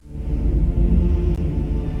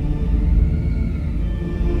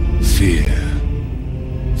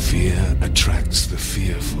amongst the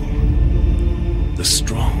fearful, the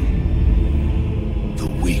strong, the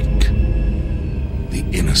weak, the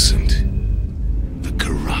innocent, the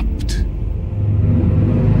corrupt.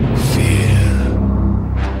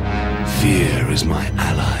 Fear is my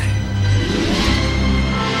ally.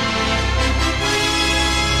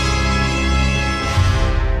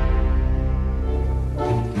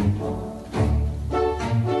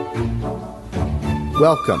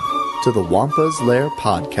 Welcome to the Wampa's Lair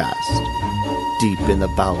podcast. Deep in the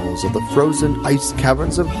bowels of the frozen ice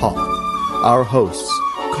caverns of Hoth, our hosts,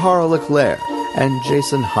 Carl Lair and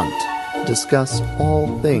Jason Hunt, discuss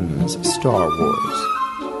all things Star Wars.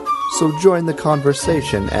 So join the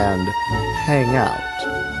conversation and hang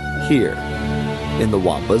out here in the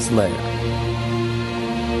Wampa's Lair.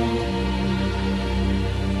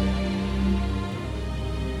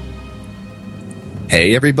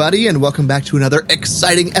 Hey everybody, and welcome back to another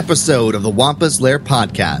exciting episode of the Wampa's Lair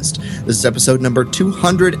podcast. This is episode number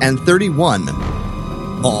 231,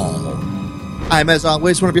 Maul. I'm, as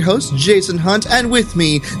always, one of your hosts, Jason Hunt, and with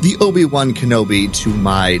me, the Obi-Wan Kenobi to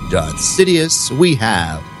my Darth Sidious, we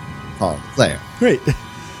have Paul Lair. Wait, did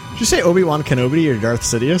you say Obi-Wan Kenobi or Darth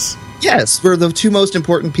Sidious? Yes, we're the two most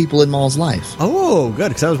important people in Maul's life. Oh, good,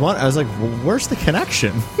 because I was like, well, where's the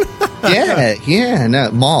connection?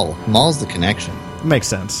 no, Maul's the connection. Makes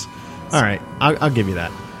sense. All right, I'll give you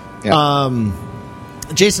that. Yeah.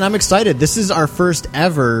 Jason, I'm excited. This is our first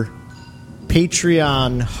ever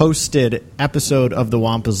Patreon-hosted episode of the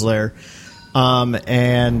Wampa's Lair.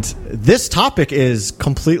 And this topic is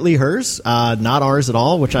completely hers, not ours at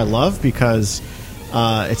all, which I love because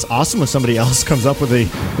it's awesome when somebody else comes up with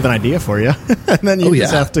an idea for you, and then you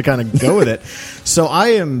just have to kind of go with it. So I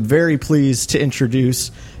am very pleased to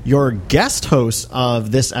introduce your guest host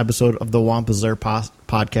of this episode of the Wampa's Lair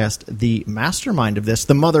podcast, the mastermind of this,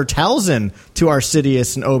 the Mother Talzin to our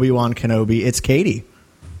Sidious and Obi-Wan Kenobi. It's Katie.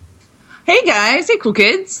 Hey guys, hey cool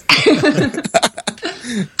kids.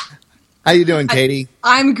 How you doing, Katie?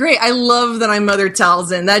 I'm great. I love that I'm Mother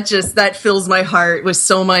Talzin. That fills my heart with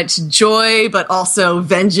so much joy, but also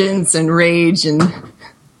vengeance and rage and.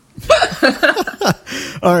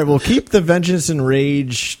 All right, we'll keep the vengeance and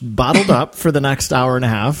rage bottled up for the next hour and a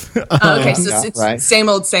half. Okay, so it's right. Same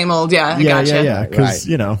old. Yeah, I gotcha. Yeah. Because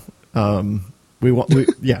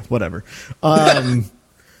whatever.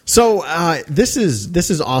 So this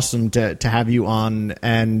is awesome to have you on,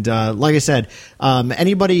 and like I said,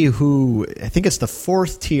 anybody who, I think it's the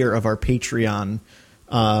 4th tier of our Patreon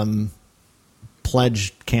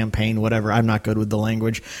pledge campaign, whatever. I'm not good with the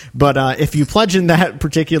language, but if you pledge in that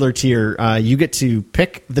particular tier, you get to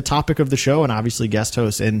pick the topic of the show and obviously guest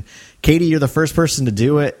host. And Katie, you're the first person to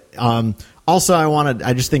do it. Also,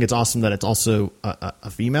 I just think it's awesome that it's also a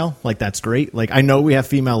female. Like, that's great. Like, I know we have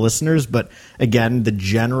female listeners, but again, the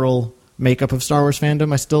general makeup of Star Wars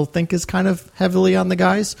fandom, I still think is kind of heavily on the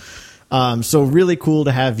guys. So really cool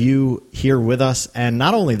to have you here with us. And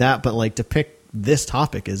not only that, but like to pick this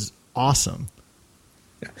topic is awesome.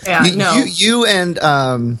 Yeah, you and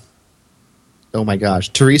oh my gosh,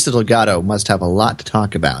 Teresa Delgado must have a lot to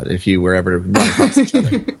talk about if you were ever to run across each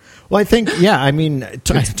other. Well, I think,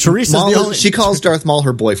 Teresa's the only... She calls Darth Maul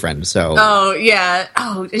her boyfriend, so... Oh, yeah.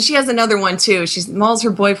 Oh, and she has another one, too. Maul's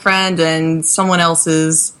her boyfriend, and someone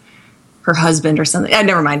else's her husband or something.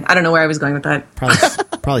 Never mind. I don't know where I was going with that.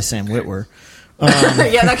 Probably Sam Witwer.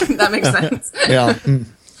 Yeah, that makes sense. Yeah.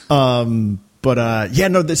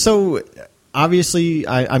 So obviously,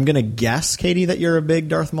 I'm going to guess, Katie, that you're a big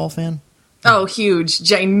Darth Maul fan? Oh, huge,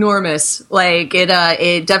 ginormous. Like, it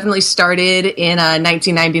definitely started in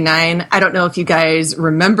 1999. I don't know if you guys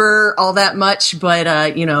remember all that much, but,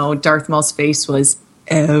 Darth Maul's face was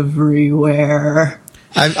everywhere.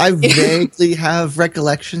 I vaguely have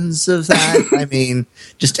recollections of that. I mean,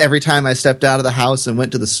 just every time I stepped out of the house and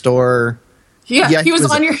went to the store. Yeah, he was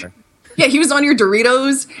on your... There. Yeah, he was on your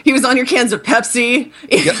Doritos. He was on your cans of Pepsi.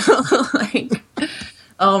 Yep.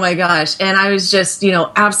 Oh my gosh. And I was just,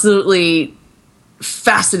 absolutely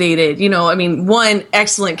fascinated. One,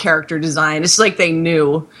 excellent character design. It's like they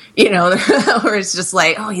knew, where it's just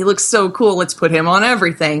like, oh, he looks so cool. Let's put him on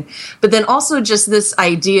everything. But then also just this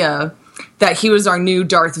idea that he was our new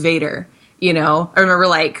Darth Vader. I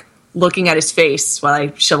remember looking at his face while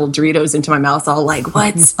I shoveled Doritos into my mouth, all like,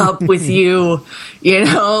 what's up with you?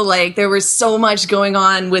 There was so much going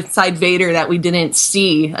on with Side Vader that we didn't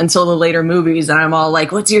see until the later movies. And I'm all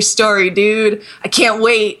like, what's your story, dude? I can't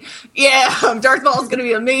wait. Yeah, Darth Maul's going to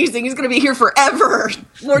be amazing. He's going to be here forever.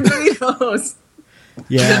 More Doritos.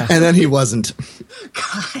 Yeah. And then he wasn't.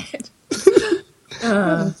 God.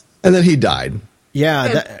 And then he died.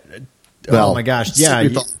 Yeah. Oh my gosh. Yeah.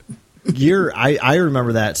 I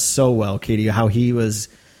remember that so well, Katie, how he was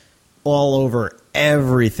all over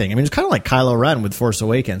everything. I mean, it's kind of like Kylo Ren with Force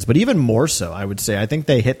Awakens, but even more so, I would say. I think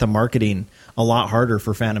they hit the marketing a lot harder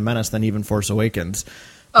for Phantom Menace than even Force Awakens.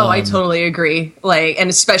 Oh, I totally agree. Like, and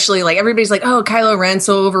especially like everybody's like, "Oh, Kylo Ren's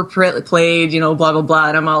so overplayed," blah blah blah.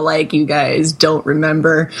 And I'm all like, "You guys don't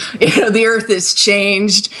remember? The Earth has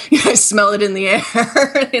changed. I smell it in the air,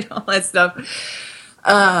 all that stuff."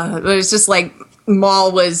 But it's just like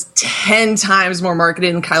Maul was 10 times more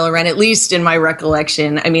marketed than Kylo Ren, at least in my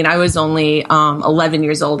recollection. I mean, I was only 11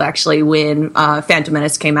 years old, actually, when Phantom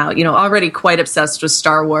Menace came out, already quite obsessed with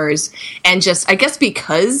Star Wars. And just, I guess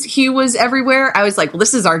because he was everywhere, I was like, well,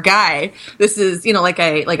 this is our guy. This is, like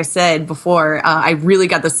I said before, I really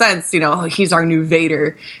got the sense, he's our new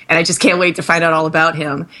Vader. And I just can't wait to find out all about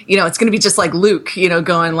him. It's going to be just like Luke,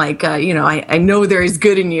 going like, I know there is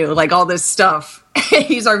good in you, like all this stuff.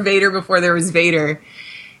 He's our Vader before there was Vader,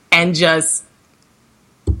 and just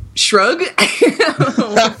shrug.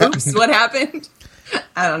 Oops, what happened?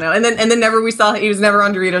 I don't know. And then he was never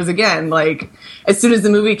on Doritos again. Like, as soon as the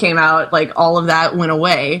movie came out, like all of that went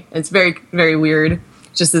away. It's very, very weird.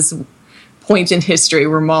 Just this point in history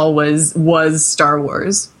where Maul was Star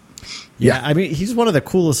Wars. Yeah, I mean, he's one of the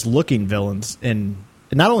coolest looking villains in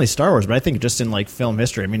not only Star Wars, but I think just in like film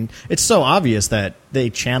history. I mean, it's so obvious that they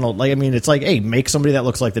channeled, like, I mean, it's like, hey, make somebody that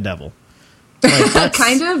looks like the devil. Like,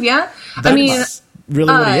 kind of, yeah. I mean,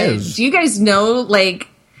 really what he is. Do you guys know, like,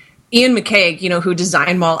 Ian McCaig, who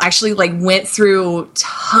designed Maul, actually like went through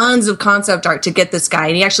tons of concept art to get this guy,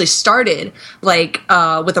 and he actually started like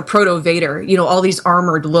with a proto Vader, all these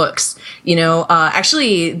armored looks,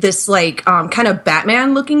 actually this like kind of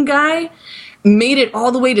Batman looking guy made it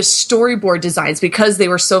all the way to storyboard designs because they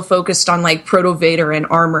were so focused on like proto Vader and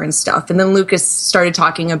armor and stuff. And then Lucas started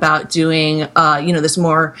talking about doing this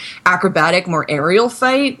more acrobatic, more aerial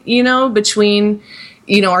fight, between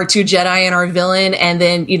our two Jedi and our villain. And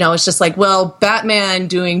then, it's just like, well, Batman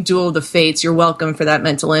doing Duel of the Fates, you're welcome for that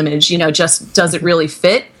mental image, just doesn't really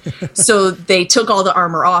fit. So they took all the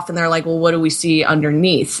armor off and they're like, well, what do we see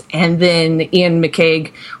underneath? And then Ian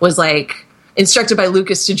McCaig was like instructed by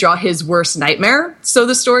Lucas to draw his worst nightmare, so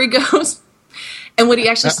the story goes. And what he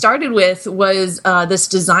actually started with was this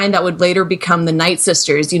design that would later become the Night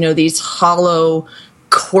Sisters, these hollow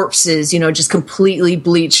corpses, just completely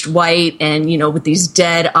bleached white and, with these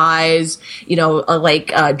dead eyes,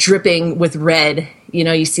 dripping with red.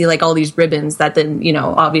 You see like all these ribbons that then,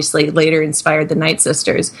 obviously later inspired the Night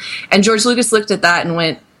Sisters. And George Lucas looked at that and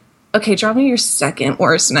went, okay, draw me your second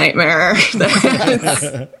worst nightmare.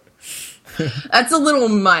 That's a little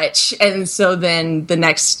much. And so then the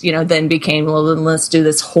next, then became, well, then let's do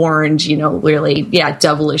this horned, really,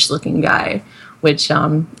 devilish looking guy, which,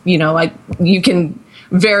 you can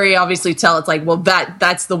very obviously tell it's like, well,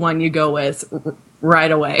 that's the one you go with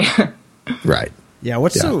right away. Right. Yeah.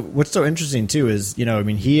 What's so interesting too is,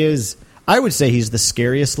 he is, I would say he's the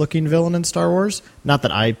scariest looking villain in Star Wars. Not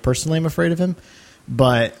that I personally am afraid of him,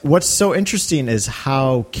 but what's so interesting is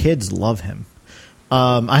how kids love him.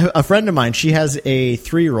 A friend of mine, she has a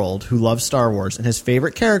 3-year-old who loves Star Wars, and his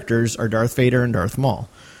favorite characters are Darth Vader and Darth Maul,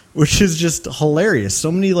 which is just hilarious. So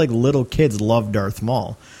many like little kids love Darth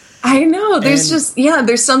Maul. I know.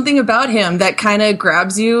 There's something about him that kind of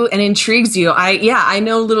grabs you and intrigues you. I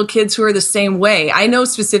know little kids who are the same way. I know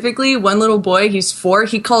specifically one little boy, he's 4,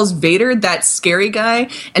 he calls Vader that scary guy,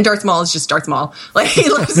 and Darth Maul is just Darth Maul. Like, he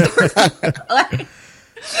loves Darth Maul.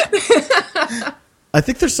 I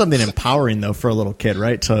think there's something empowering though for a little kid,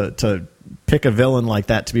 right? To pick a villain like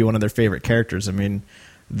that to be one of their favorite characters. I mean,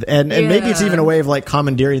 and maybe it's even a way of like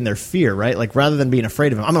commandeering their fear, right? Like rather than being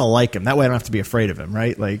afraid of him, I'm going to like him. That way I don't have to be afraid of him,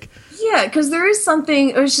 right? Like, yeah, because there is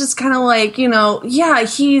something, it's just kind of like,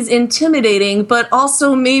 he's intimidating, but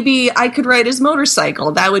also maybe I could ride his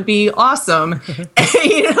motorcycle. That would be awesome. And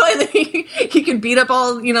he could beat up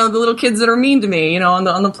all, the little kids that are mean to me,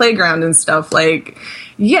 on the playground and stuff. Like,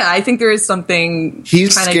 yeah, I think there is something.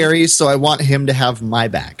 He's scary, so I want him to have my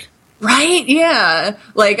back. Right? Yeah.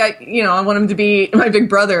 Like, I want him to be my big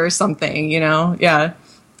brother or something, Yeah.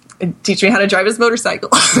 And teach me how to drive his motorcycle.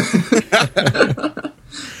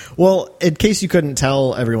 Well, in case you couldn't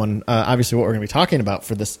tell everyone, obviously what we're going to be talking about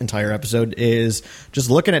for this entire episode is just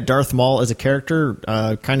looking at Darth Maul as a character,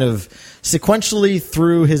 kind of sequentially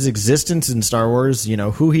through his existence in Star Wars,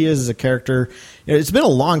 who he is as a character. It's been a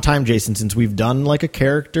long time, Jason, since we've done like a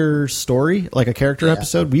character story, like a character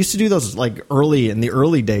episode. We used to do those like in the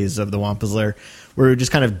early days of the Wampa's Lair, where we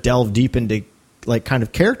just kind of delve deep into like kind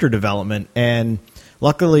of character development. And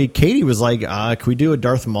luckily Katie was like, can we do a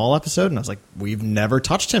Darth Maul episode? And I was like, we've never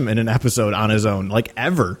touched him in an episode on his own, like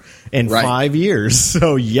ever in 5 years.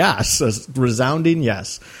 So yes, a resounding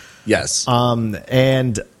yes. Yes.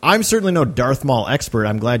 And I'm certainly no Darth Maul expert.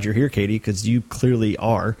 I'm glad you're here, Katie, because you clearly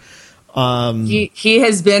are. He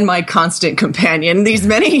has been my constant companion these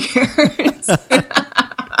many years.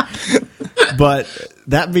 But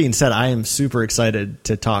that being said, I am super excited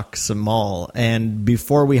to talk some Maul. And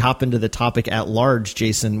before we hop into the topic at large,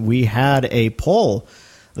 Jason, we had a poll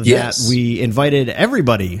that we invited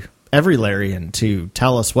everybody, every Larian, to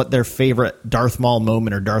tell us what their favorite Darth Maul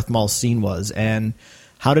moment or Darth Maul scene was. And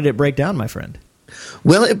how did it break down, my friend?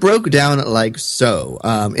 Well, it broke down like so.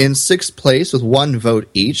 In sixth place, with 1 vote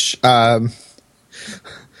each,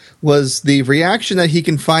 was the reaction that he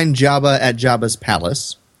can find Jabba at Jabba's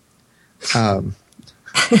palace.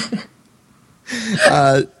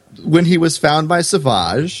 When he was found by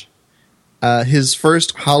Savage, his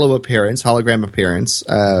first hologram appearance,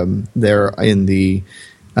 there in the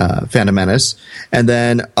Phantom Menace, and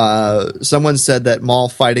then someone said that Maul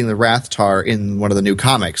fighting the Rathtar in one of the new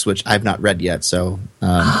comics, which I've not read yet. So,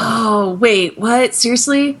 oh wait, what?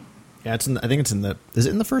 Seriously? Yeah, I think it's in the. Is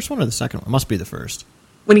it in the first one or the second one? It must be the first.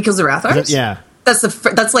 When he kills the Rathars? Yeah.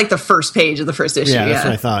 That's like the first page of the first issue. Yeah, that's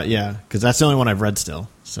what I thought. Yeah, because that's the only one I've read still.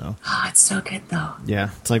 So. Oh, it's so good though. Yeah,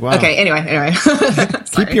 it's like wow. Okay. Anyway.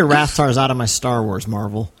 Keep your Rathars out of my Star Wars,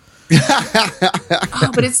 Marvel.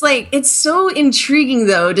 But it's so intriguing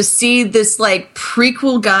though to see this like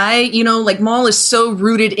prequel guy. Like Maul is so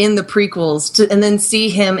rooted in the prequels, and then see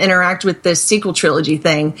him interact with this sequel trilogy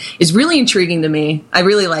thing is really intriguing to me. I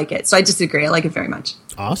really like it. So I disagree. I like it very much.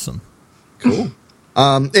 Awesome. Cool.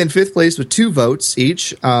 In fifth place with 2 votes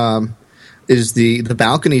each is the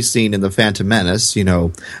balcony scene in the Phantom Menace.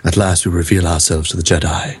 At last we reveal ourselves to the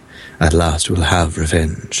Jedi. At last we'll have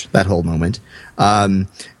revenge. That whole moment. And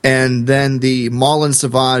then the Maul and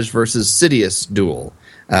Savage versus Sidious duel,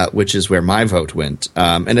 which is where my vote went.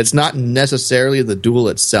 And it's not necessarily the duel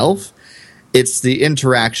itself. It's the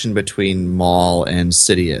interaction between Maul and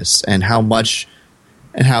Sidious and how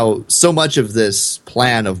so much of this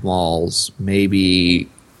plan of Maul's maybe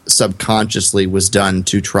subconsciously was done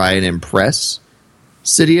to try and impress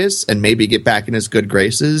Sidious and maybe get back in his good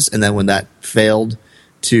graces. And then when that failed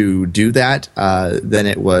to do that, then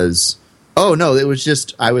it was, oh no, it was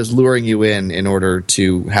just I was luring you in order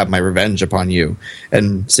to have my revenge upon you.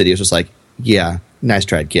 And Sidious was like, yeah, nice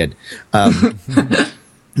try, kid. But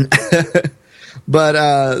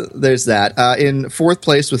there's that. In fourth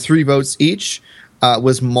place with 3 votes each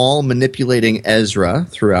was Maul manipulating Ezra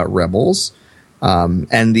throughout Rebels,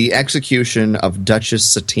 and the execution of Duchess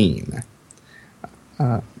Satine.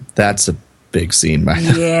 That's a big scene by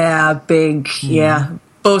now. Yeah, big. Yeah,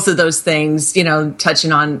 both of those things.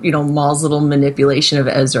 Touching on Maul's little manipulation of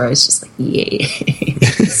Ezra. It's just like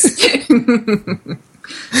yes.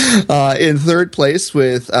 In third place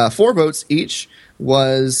with 4 votes each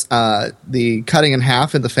was the cutting in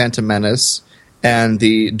half in the Phantom Menace and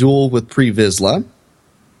the duel with Pre Vizsla.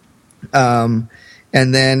 And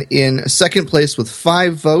then in second place with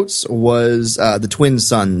 5 votes was the Twin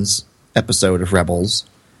Sons episode of Rebels,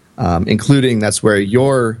 including that's where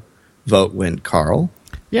your vote went, Carl.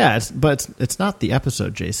 Yeah, but it's not the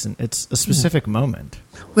episode, Jason. It's a specific moment.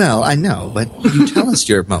 Well, I know, but you tell us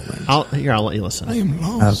your moment. I'll let you listen. I am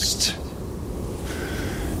lost.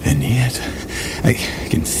 And yet, I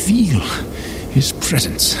can feel his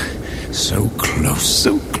presence. So close,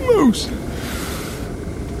 so close.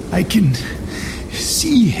 I can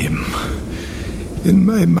see him in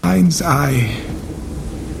my mind's eye.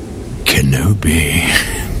 Kenobi.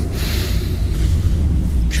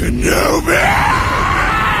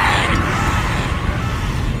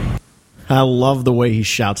 I love the way he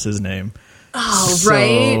shouts his name. Oh, So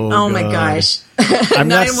right? Oh, my good. gosh. I'm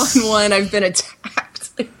not 911, I've been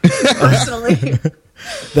attacked personally.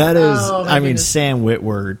 That is, Oh, my goodness. Sam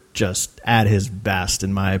Witwer just at his best,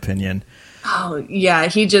 in my opinion. Oh, yeah,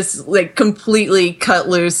 he just, completely cut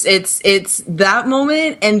loose. It's that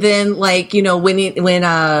moment, and then, when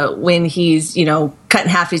he's, cut in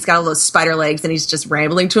half, he's got all those spider legs, and he's just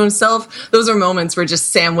rambling to himself. Those are moments where just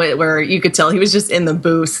Sam Witwer, you could tell he was just in the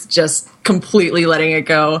booth, just completely letting it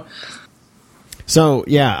go. So,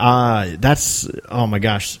 yeah, that's, oh my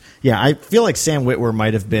gosh. Yeah, I feel like Sam Witwer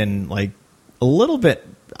might have been, a little bit,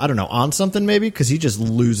 I don't know, on something maybe, because he just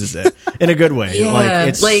loses it in a good way. Yeah,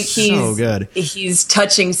 It's he's so good. He's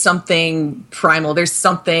touching something primal. There's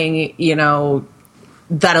something,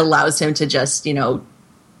 that allows him to just,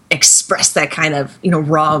 express that kind of,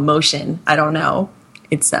 raw emotion. I don't know.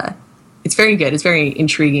 It's very good. It's very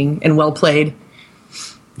intriguing and well played.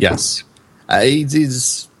 Yes.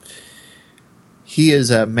 he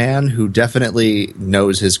is a man who definitely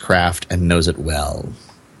knows his craft and knows it well.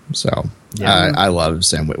 So I love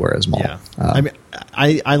Sam Witwer as Maul. Yeah. I mean,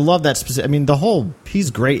 I love that specific. I mean,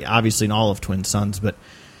 he's great, obviously, in all of Twin Sons, but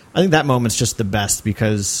I think that moment's just the best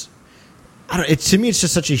because to me, it's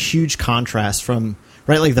just such a huge contrast from,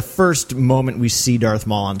 right, like the first moment we see Darth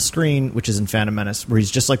Maul on screen, which is in Phantom Menace, where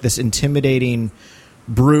he's just like this intimidating,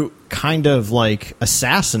 brute, kind of like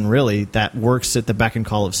assassin, really, that works at the beck and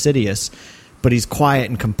call of Sidious, but he's quiet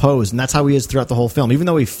and composed, and that's how he is throughout the whole film. Even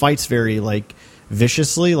though he fights very, like,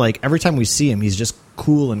 viciously, like, every time we see him, he's just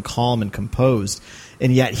cool and calm and composed,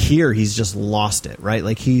 and yet here, he's just lost it, right?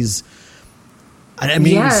 Like, he says,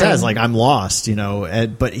 like, I'm lost,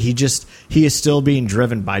 but he is still being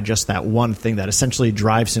driven by just that one thing that essentially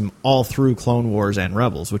drives him all through Clone Wars and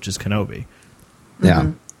Rebels, which is Kenobi. Yeah.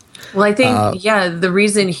 Mm-hmm. Well, I think, the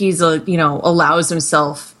reason he's, allows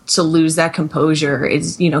himself to lose that composure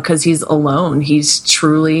is, because he's alone. He's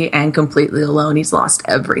truly and completely alone. He's lost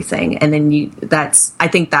everything. And then I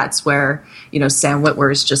think that's where, Sam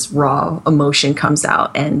Witwer's just raw emotion comes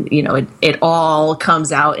out. And, it all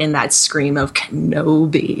comes out in that scream of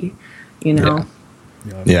Kenobi,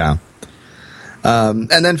 Yeah. And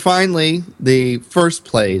then finally, the first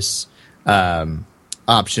place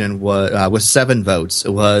option was with 7 votes.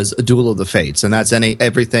 It was a Duel of the Fates, and that's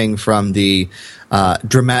everything from the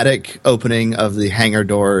dramatic opening of the hangar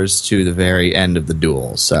doors to the very end of the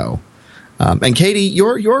duel. So, and Katie,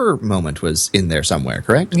 your moment was in there somewhere,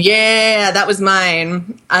 correct? Yeah, that was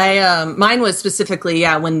mine. Mine was specifically,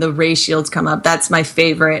 when the ray shields come up. That's my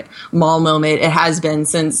favorite Maul moment. It has been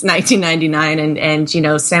since 1999, and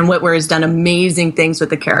Sam Witwer has done amazing things with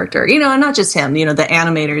the character. And not just him. The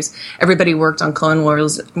animators, everybody worked on Clone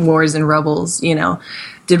Wars and Rebels.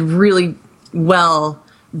 Did really well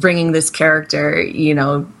bringing this character,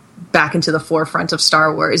 back into the forefront of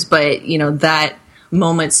Star Wars. But that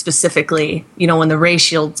moment specifically, when the ray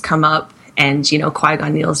shields come up and,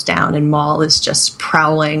 Qui-Gon kneels down and Maul is just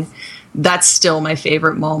prowling, that's still my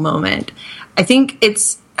favorite Maul moment. I think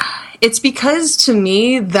it's because to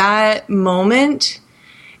me that moment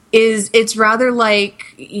it's rather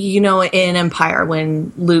like, in Empire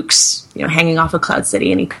when Luke's, hanging off of Cloud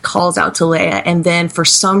City and he calls out to Leia, and then for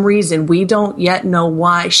some reason we don't yet know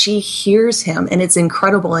why she hears him, and it's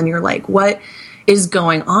incredible, and you're like, what is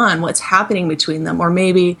going on? What's happening between them? Or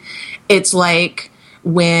maybe it's like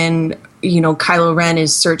when, Kylo Ren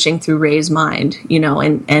is searching through Rey's mind,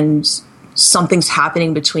 and something's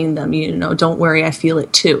happening between them, don't worry, I feel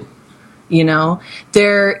it too.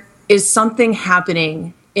 There is something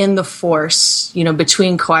happening in the Force,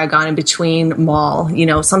 between Qui-Gon and between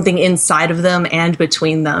Maul, something inside of them and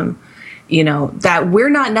between them, that we're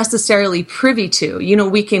not necessarily privy to.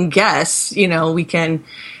 We can guess, we can,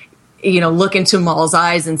 look into Maul's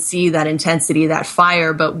eyes and see that intensity, that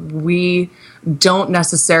fire, but we don't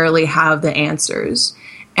necessarily have the answers.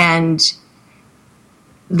 And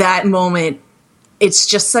that moment, it's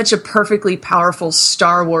just such a perfectly powerful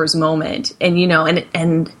Star Wars moment. And,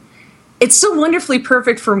 and it's so wonderfully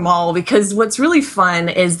perfect for Maul, because what's really fun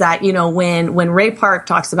is that, when Ray Park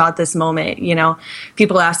talks about this moment,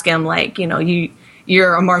 people ask him, like,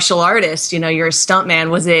 you're a martial artist, you're a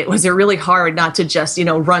stuntman. Was it really hard not to just,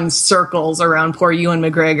 run circles around poor Ewan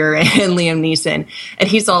McGregor and Liam Neeson? And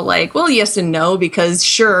he's all like, well, yes and no, because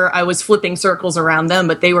sure, I was flipping circles around them,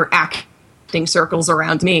 but they were acting circles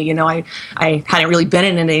around me. I hadn't really been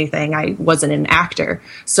in anything. I wasn't an actor.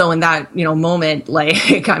 So in that, moment,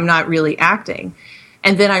 like, I'm not really acting.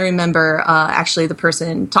 And then I remember actually the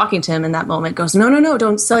person talking to him in that moment goes, no,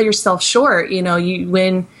 don't sell yourself short.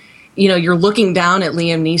 When you're looking down at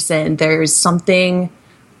Liam Neeson, there's something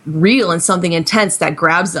real and something intense that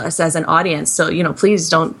grabs us as an audience. So, please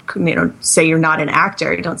don't, say you're not an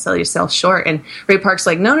actor. Don't sell yourself short. And Ray Park's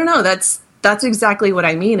like, no, that's exactly what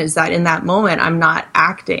I mean, is that in that moment, I'm not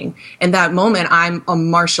acting. In that moment, I'm a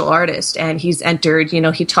martial artist. And he's entered,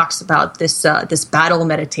 he talks about this battle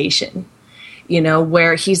meditation,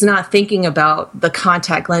 where he's not thinking about the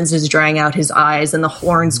contact lenses drying out his eyes and the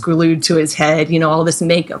horns glued to his head, all this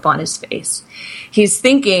makeup on his face. He's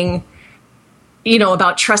thinking,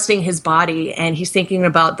 about trusting his body, and he's thinking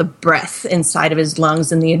about the breath inside of his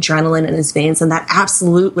lungs and the adrenaline in his veins. And that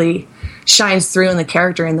absolutely shines through in the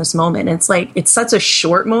character in this moment. And it's like, it's such a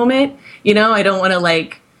short moment, I don't want to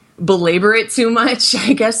like belabor it too much,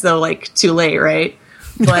 I guess, though, like too late, right?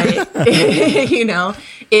 But,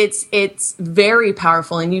 it's very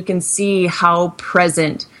powerful, and you can see how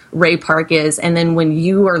present Ray Park is. And then when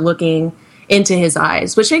you are looking into his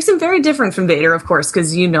eyes, which makes him very different from Vader, of course,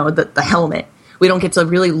 because the helmet, we don't get to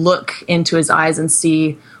really look into his eyes and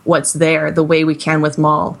see what's there the way we can with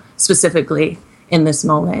Maul specifically in this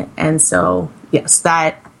moment. And so, yes,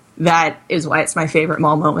 that is why it's my favorite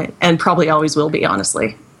Maul moment, and probably always will be,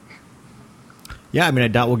 honestly. Yeah, I mean, I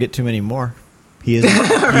doubt we'll get too many more. He is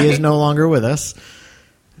he is no longer with us.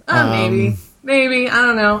 Maybe, I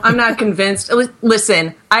don't know. I'm not convinced.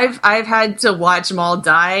 Listen, I've had to watch Maul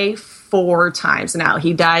die 4 times now.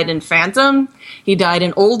 He died in Phantom, he died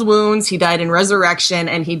in Old Wounds, he died in Resurrection,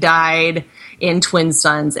 and he died in Twin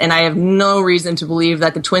Suns. And I have no reason to believe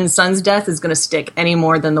that the Twin Suns death is going to stick any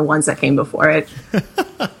more than the ones that came before it.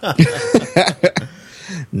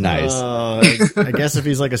 Nice. I guess if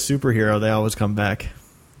he's like a superhero, they always come back.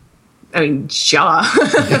 I mean, Shaw.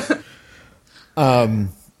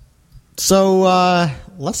 So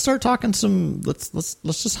let's start talking some. Let's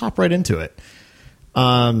just hop right into it.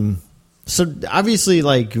 So obviously,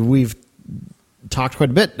 like, we've talked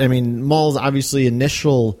quite a bit. I mean, Maul's obviously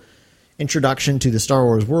initial introduction to the Star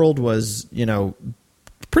Wars world was,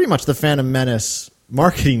 pretty much the Phantom Menace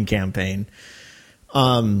marketing campaign.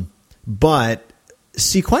 But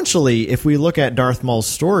sequentially, if we look at Darth Maul's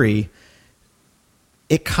story,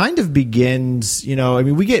 it kind of begins,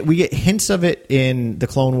 we get hints of it in the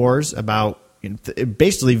Clone Wars about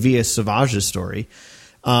basically via Savage's story.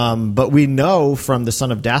 But we know from the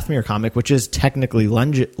Son of Dathomir comic, which is technically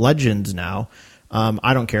Legends now.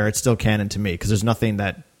 I don't care. It's still canon to me because there's nothing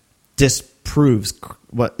that disproves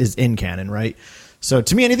what is in canon, right? So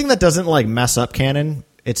to me, anything that doesn't like mess up canon,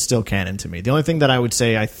 it's still canon to me. The only thing that I would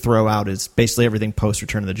say I throw out is basically everything post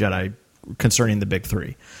Return of the Jedi concerning the big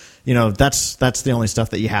 3. That's the only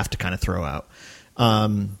stuff that you have to kind of throw out.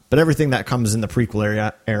 But everything that comes in the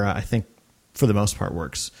prequel era, I think for the most part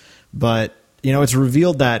works. But, it's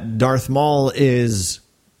revealed that Darth Maul is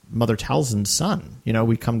Mother Talzin's son.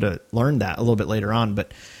 We come to learn that a little bit later on.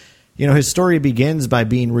 But, his story begins by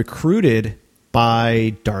being recruited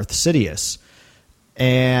by Darth Sidious.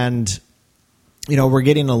 And, we're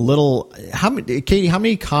getting a little... Katie, how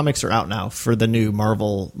many comics are out now for the new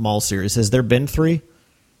Marvel Maul series? Has there been 3?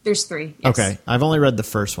 There's 3. Yes. Okay, I've only read the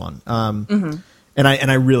first one, and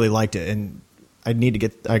I really liked it, and I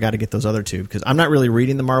got to get those other 2 because I'm not really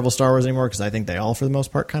reading the Marvel Star Wars anymore because I think they all, for the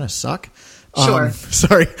most part, kind of suck. Sure.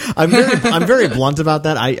 Sorry, I'm very blunt about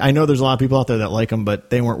that. I know there's a lot of people out there that like them, but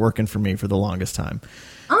they weren't working for me for the longest time.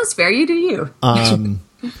 Oh, that's fair. You do you.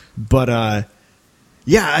 But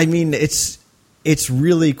yeah, I mean, it's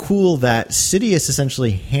really cool that Sidious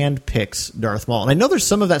essentially handpicks Darth Maul. And I know there's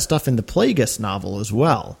some of that stuff in the Plagueis novel as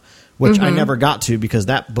well, which I never got to because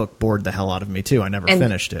that book bored the hell out of me too. I never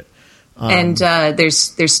finished it. And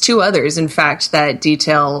there's 2 others, in fact, that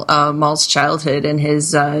detail Maul's childhood and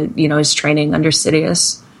his his training under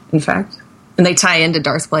Sidious, in fact. And they tie into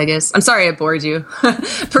Darth Plagueis. I'm sorry I bored you.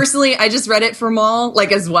 Personally, I just read it for Maul,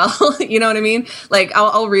 as well. You know what I mean?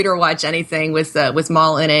 I'll read or watch anything with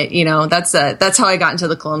Maul in it. That's how I got into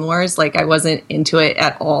the Clone Wars. I wasn't into it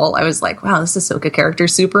at all. I was like, wow, this Ahsoka character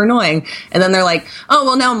is super annoying. And then they're like, oh,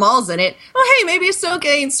 well, now Maul's in it. Oh, hey, maybe Ahsoka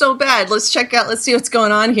ain't so bad. Let's see what's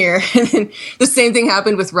going on here. And then the same thing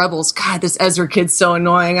happened with Rebels. God, this Ezra kid's so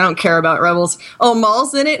annoying. I don't care about Rebels. Oh,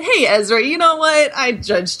 Maul's in it. Hey, Ezra, you know what? I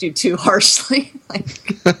judged you too harshly.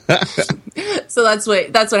 So that's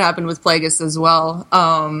what happened with Plagueis as well.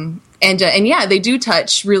 And yeah, they do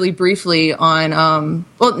touch really briefly on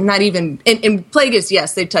not even in Plagueis.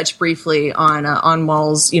 Yes, they touch briefly on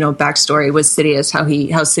Maul's backstory with Sidious, how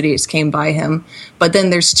Sidious came by him. But then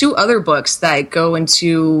there's 2 other books that go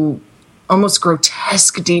into almost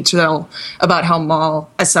grotesque detail about how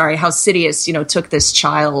Sidious took this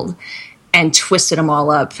child and twisted him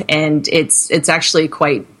all up, and it's actually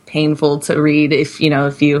quite painful to read if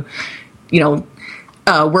you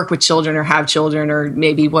work with children or have children or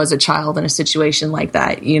maybe was a child in a situation like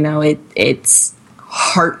that. It's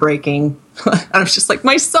heartbreaking. I was just like,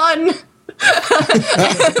 my son.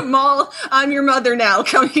 Maul, I'm your mother now.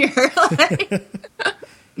 Come here.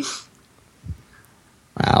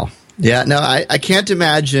 Wow. Yeah, no, I can't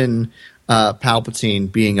imagine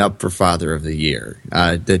Palpatine being up for Father of the Year.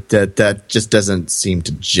 That just doesn't seem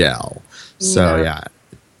to gel. So, yeah.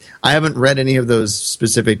 I haven't read any of those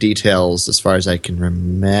specific details as far as I can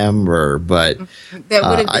remember, but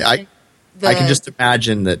I can just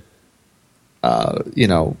imagine that,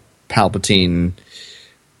 Palpatine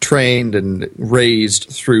trained and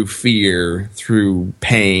raised through fear, through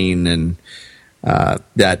pain, and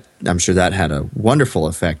that I'm sure that had a wonderful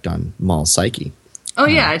effect on Maul's psyche. Oh,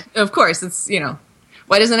 yeah, of course. It's,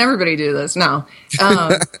 Why doesn't everybody do this? No.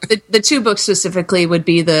 The two books specifically would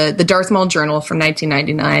be the Darth Maul Journal from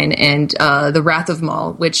 1999 and The Wrath of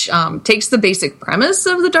Maul, which takes the basic premise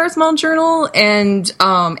of the Darth Maul Journal and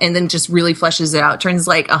then just really fleshes it out. Turns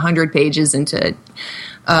like 100 pages into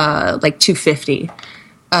like 250.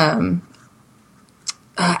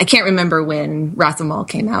 I can't remember when Wrath of Maul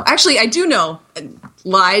came out. Actually, I do know.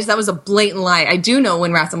 Lies. That was a blatant lie. I do know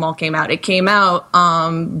when Wrath of Maul came out. It came out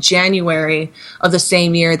January of the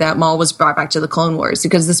same year that Maul was brought back to the Clone Wars,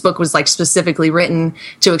 because this book was like specifically written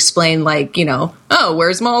to explain, like, you know, oh,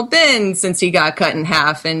 where's Maul been since he got cut in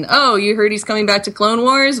half? And, oh, you heard he's coming back to Clone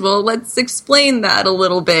Wars? Well, let's explain that a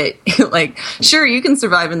little bit. Like, sure, you can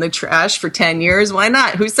survive in the trash for 10 years. Why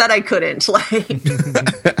not? Who said I couldn't? Like,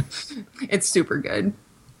 it's super good.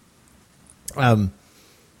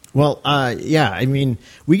 Well, yeah, I mean,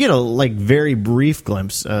 we get a like very brief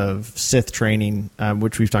glimpse of Sith training,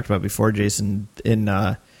 which we've talked about before, Jason, in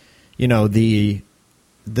you know, the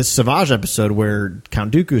Savage episode where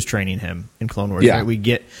Count Dooku's training him in Clone Wars. Yeah. Right?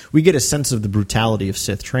 We get a sense of the brutality of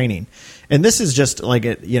Sith training, and this is just like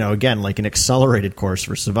again like an accelerated course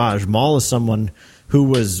for Savage. Maul is someone who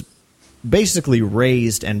was basically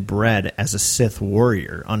raised and bred as a Sith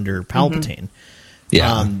warrior under Palpatine. Mm-hmm.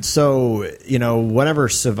 Yeah. So, you know, whatever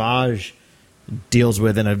Savage deals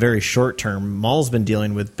with in a very short term, Maul's been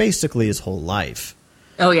dealing with basically his whole life.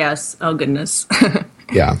 Oh, yes. Oh, goodness.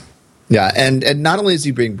 Yeah. Yeah. And not only is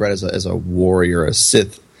he being bred as a warrior, a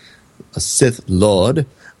Sith Lord,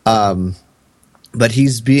 but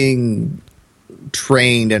he's being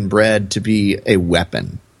trained and bred to be a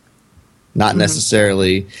weapon. Not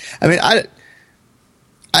necessarily. I mean,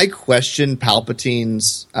 I question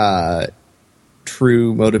Palpatine's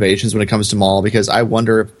true motivations when it comes to Maul, because I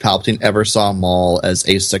wonder if Palpatine ever saw Maul as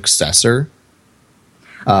a successor.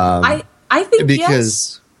 I think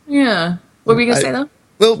because yeah. What were you gonna say though?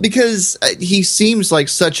 Well, because he seems like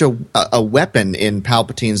such a weapon in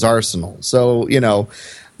Palpatine's arsenal. So, you know,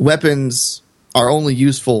 weapons are only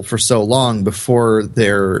useful for so long before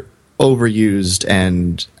they're overused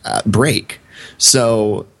and break.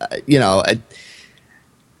 So, you know,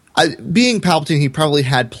 being Palpatine, he probably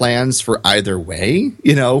had plans for either way.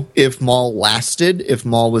 You know, if Maul lasted, if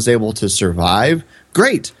Maul was able to survive,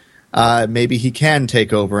 great. Maybe he can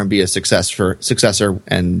take over and be a successor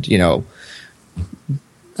and, you know,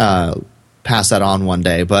 pass that on one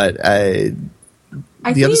day. But the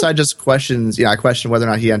other side just questions, I question whether or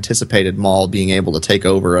not he anticipated Maul being able to take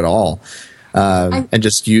over at all, and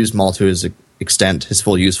just use Maul to his extent, his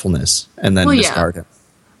full usefulness, and then discard him.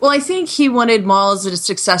 Well, I think he wanted Maul as a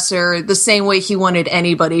successor the same way he wanted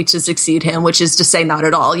anybody to succeed him, which is to say not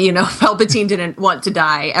at all. You know, Palpatine didn't want to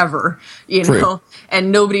die ever, you know,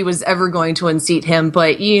 and nobody was ever going to unseat him.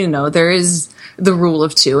 But, you know, there is the rule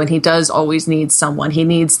of two, and he does always need someone. He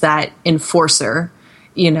needs that enforcer,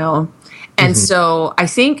 you know. And so I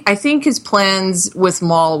think his plans with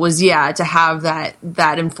Maul was, to have that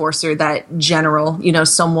enforcer, that general, you know,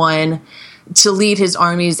 someone to lead his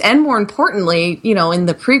armies, and more importantly, you know, in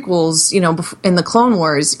the prequels, you know, in the Clone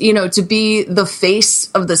Wars, you know, to be the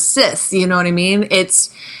face of the Sith, you know what I mean?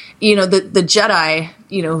 It's, you know, the Jedi,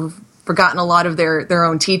 you know, who've forgotten a lot of their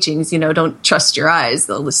own teachings, you know, don't trust your eyes,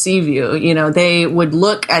 they'll deceive you, you know, they would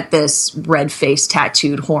look at this red-faced,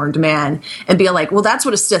 tattooed, horned man and be like, well, that's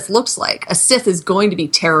what a Sith looks like. A Sith is going to be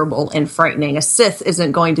terrible and frightening. A Sith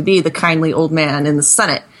isn't going to be the kindly old man in the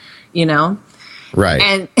Senate, you know? Right.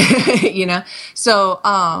 And, you know, so,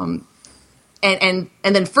 and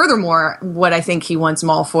then furthermore, what I think he wants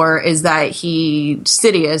Maul for is that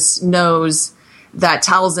Sidious knows that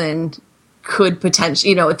Talzin could potentially,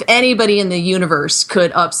 you know, if anybody in the universe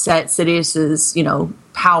could upset Sidious's, you know,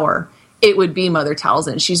 power, it would be Mother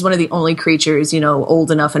Talzin. She's one of the only creatures, you know,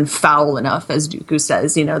 old enough and foul enough, as Dooku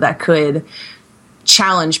says, you know, that could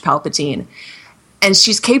challenge Palpatine. And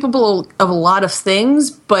she's capable of a lot of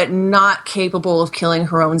things, but not capable of killing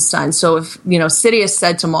her own son. So if, you know, Sidious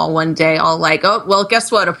said to Maul one day, all like, oh, well,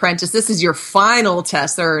 guess what, apprentice? This is your final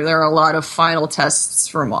test. There are a lot of final tests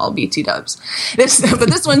for Maul, BT dubs. But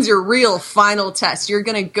this one's your real final test. You're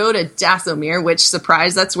going to go to Dathomir, which,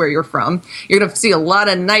 surprise, that's where you're from. You're going to see a lot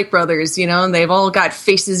of Night Brothers, you know, and they've all got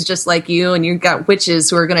faces just like you, and you've got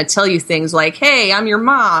witches who are going to tell you things like, hey, I'm your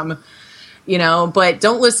mom. You know, but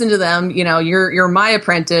don't listen to them. You know, you're my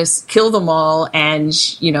apprentice. Kill them all, and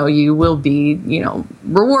you know you will be, you know,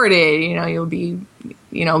 rewarded. You know, you'll be,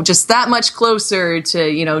 you know, just that much closer to,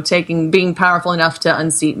 you know, being powerful enough to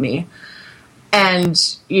unseat me. And,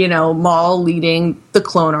 Maul leading the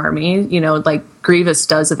clone army, like Grievous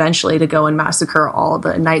does eventually to go and massacre all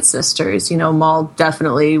the Night Sisters. Maul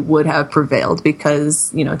definitely would have prevailed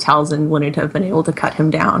because, Talzin wouldn't have been able to cut him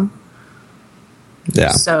down.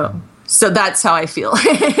 Yeah. So that's how I feel.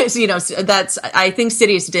 I think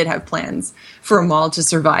Sidious did have plans for Maul to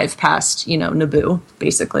survive past, Naboo,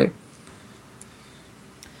 basically.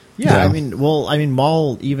 Yeah,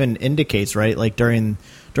 Maul even indicates, right, like during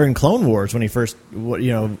Clone Wars, when he first,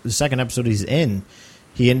 the second episode he's in,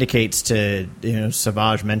 he indicates to,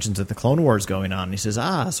 Savage mentions that the Clone Wars going on. And he says,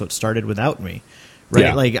 so it started without me, right?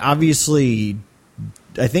 Yeah. Like, obviously,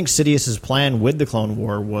 I think Sidious's plan with the Clone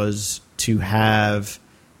War was to have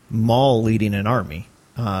Maul leading an army,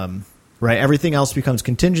 right? Everything else becomes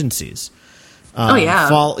contingencies. Finding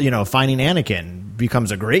Anakin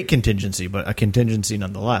becomes a great contingency, but a contingency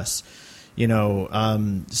nonetheless.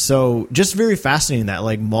 So just very fascinating that,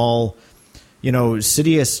 like, Maul,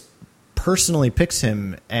 Sidious personally picks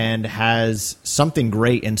him and has something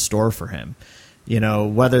great in store for him.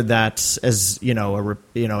 Whether that's as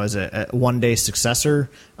as a one-day successor,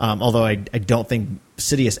 although I don't think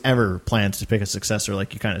Sidious ever plans to pick a successor,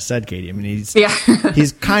 like you kind of said, Katie. I mean,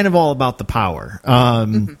 he's kind of all about the power.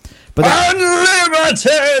 But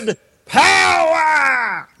unlimited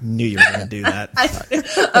power. Knew you were going to do that.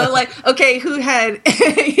 I'm like, okay, who had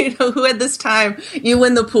this time? You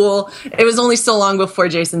win the pool. It was only so long before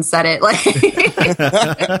Jason said it. Like,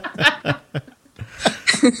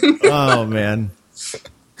 oh man.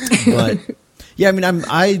 But yeah, I mean,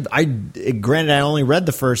 I granted I only read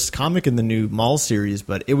the first comic in the new Maul series,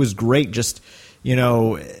 but it was great. Just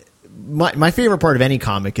my favorite part of any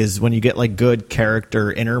comic is when you get like good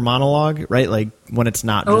character inner monologue, right? Like when it's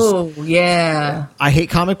not just... Oh, yeah. I hate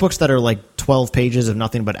comic books that are like 12 pages of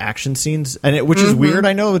nothing but action scenes, which is weird,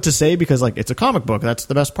 I know, to say, because like it's a comic book. That's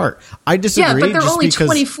the best part. I disagree. Yeah, but they're only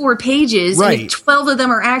 24 pages, right, and 12 of them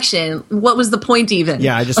are action. What was the point even?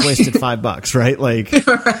 Yeah, I just wasted $5, right? Like,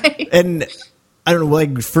 right. And... I don't know,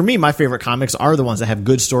 like, for me, my favorite comics are the ones that have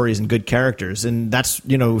good stories and good characters. And that's,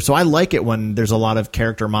 so I like it when there's a lot of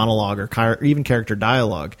character monologue or even character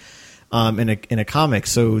dialogue in a comic.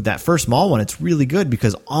 So that first Maul one, it's really good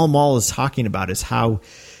because all Maul is talking about is how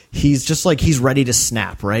he's just like, he's ready to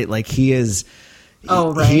snap, right? Like he is,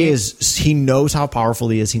 he knows how powerful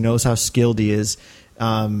he is. He knows how skilled he is.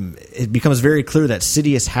 It becomes very clear that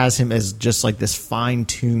Sidious has him as just like this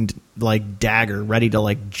fine-tuned like dagger ready to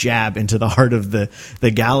like jab into the heart of the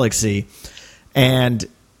galaxy. And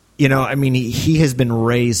he has been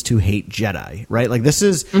raised to hate Jedi, right? Like this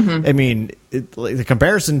is the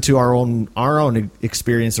comparison to our own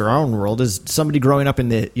experience or our own world is somebody growing up in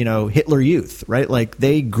the Hitler Youth, right? Like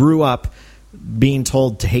they grew up being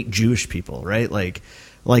told to hate Jewish people, right? Like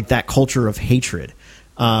that culture of hatred.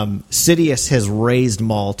 Sidious has raised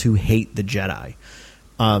Maul to hate the Jedi,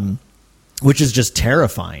 which is just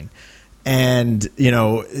terrifying. And,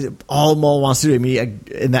 all Maul wants to do,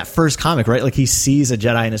 in that first comic, right? Like he sees a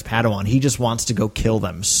Jedi in his Padawan. He just wants to go kill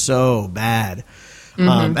them so bad.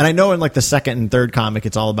 And I know in like the second and third comic,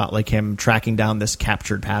 it's all about like him tracking down this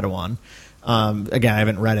captured Padawan. Again, I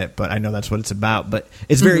haven't read it, but I know that's what it's about. But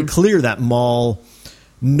it's very clear that Maul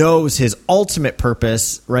knows his ultimate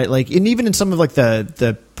purpose, right? Like, and even in some of like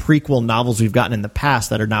the prequel novels we've gotten in the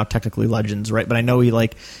past that are now technically legends, right? But I know he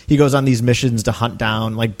goes on these missions to hunt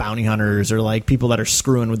down like bounty hunters or like people that are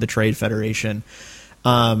screwing with the Trade Federation.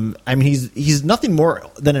 He's nothing more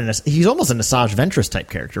than he's almost an Asajj Ventress type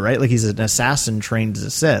character, right? Like he's an assassin trained as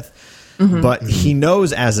a Sith, but he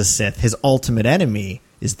knows as a Sith his ultimate enemy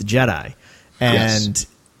is the Jedi, and is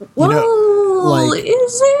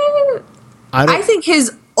it? I think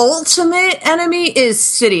his ultimate enemy is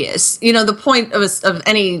Sidious. The point of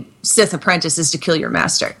any Sith apprentice is to kill your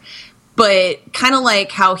master. But kind of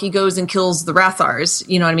like how he goes and kills the Rathars,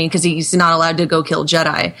 you know what I mean? Because he's not allowed to go kill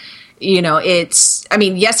Jedi.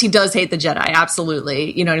 Yes, he does hate the Jedi,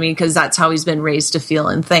 absolutely. You know what I mean? Because that's how he's been raised to feel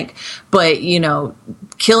and think. But,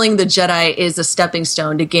 killing the Jedi is a stepping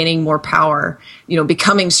stone to gaining more power,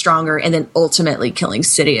 becoming stronger, and then ultimately killing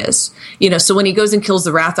Sidious. So when he goes and kills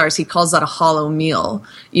the Rathars, he calls that a hollow meal.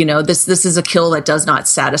 This is a kill that does not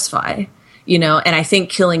satisfy. And I think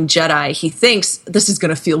killing Jedi, he thinks this is going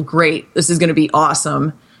to feel great. This is going to be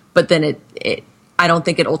awesome. But then I don't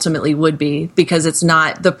think it ultimately would be, because it's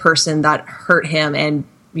not the person that hurt him and,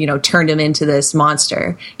 turned him into this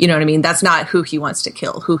monster. You know what I mean? That's not who he wants to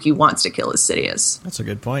kill. Who he wants to kill is Sidious. That's a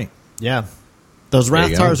good point. Yeah. Those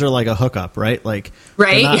Rathars are like a hookup, right? Like,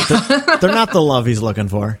 right? They're not the love he's looking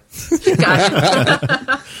for.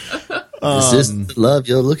 Gotcha. This is the love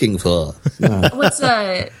you're looking for. What's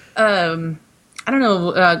I don't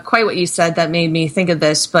know quite what you said that made me think of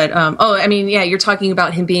this, but you're talking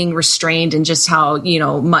about him being restrained and just how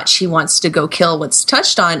much he wants to go kill. What's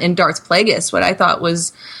touched on in Darth Plagueis, what I thought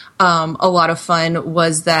was a lot of fun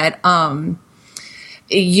was that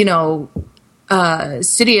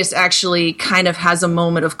Sidious actually kind of has a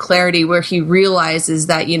moment of clarity where he realizes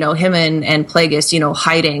that, him and Plagueis,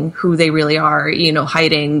 hiding who they really are,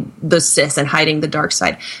 hiding the Sith and hiding the dark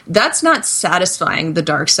side. That's not satisfying the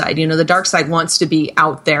dark side. The dark side wants to be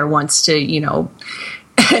out there, wants to,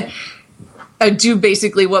 do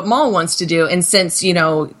basically what Maul wants to do. And since,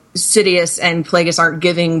 Sidious and Plagueis aren't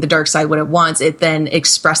giving the dark side what it wants, it then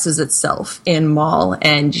expresses itself in Maul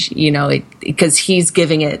and, because he's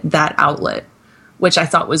giving it that outlet, which I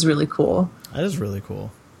thought was really cool. That is really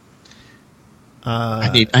cool.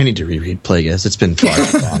 I need to reread Plagueis. It's been far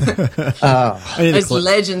too long. It's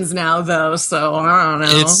Legends now, though, so I don't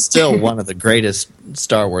know. It's still one of the greatest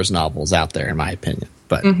Star Wars novels out there, in my opinion.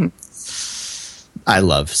 But I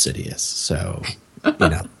love Sidious, so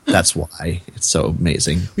that's why it's so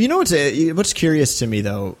amazing. Well, what's curious to me,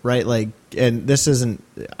 though, right? Like, and this isn't.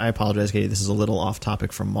 I apologize, Katie. This is a little off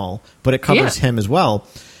topic from Maul, but it covers him as well.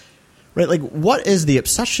 Right, like, what is the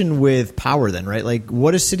obsession with power then, right? Like,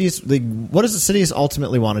 what does Sidious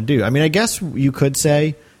ultimately want to do? I mean, I guess you could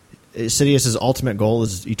say Sidious's ultimate goal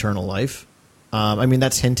is eternal life. I mean,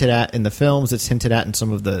 that's hinted at in the films. It's hinted at in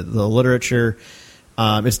some of the literature.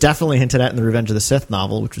 It's definitely hinted at in the Revenge of the Sith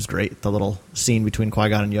novel, which was great. The little scene between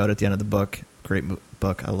Qui-Gon and Yoda at the end of the book. Great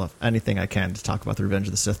book. I love anything I can to talk about the Revenge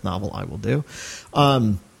of the Sith novel, I will do.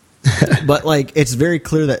 But like, it's very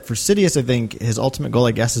clear that for Sidious, I think his ultimate goal,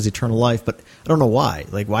 I guess, is eternal life. But I don't know why.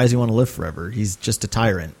 Like, why does he want to live forever? He's just a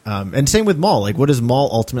tyrant. And same with Maul. Like, what does Maul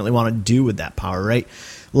ultimately want to do with that power? Right?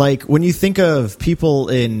 Like, when you think of people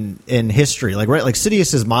in history, like, right, like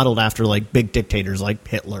Sidious is modeled after like big dictators like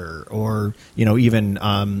Hitler, or even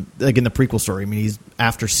like in the prequel story. I mean, he's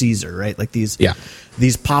after Caesar, right? Like these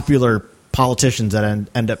popular politicians that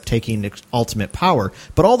end up taking ultimate power.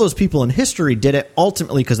 But all those people in history did it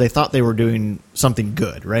ultimately because they thought they were doing something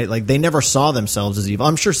good, right? Like, they never saw themselves as evil.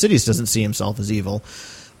 I'm sure Sidious doesn't see himself as evil.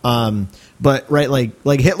 But right,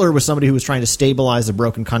 like Hitler was somebody who was trying to stabilize a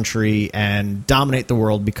broken country and dominate the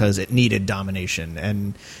world because it needed domination.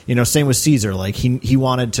 And same with Caesar. Like, he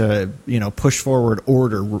wanted to push forward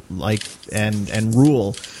order, like, and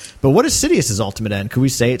rule. But what is Sidious's ultimate end? Could we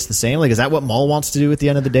say it's the same? Like, is that what Maul wants to do at the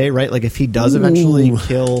end of the day, right? Like, if he does eventually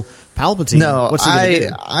kill Palpatine, what's he going to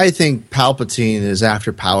do? I think Palpatine is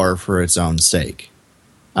after power for its own sake.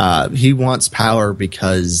 He wants power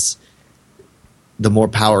because the more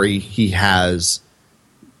power he has,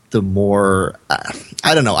 the more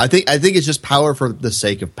I don't know. I think it's just power for the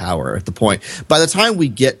sake of power at the point. By the time we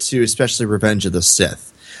get to especially Revenge of the Sith,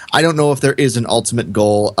 I don't know if there is an ultimate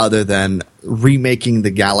goal other than remaking the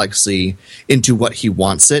galaxy into what he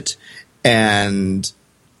wants it. And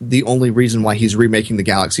the only reason why he's remaking the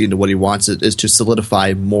galaxy into what he wants it is to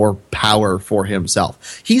solidify more power for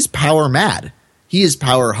himself. He's power mad. He is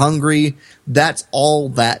power hungry. That's all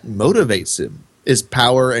that motivates him, is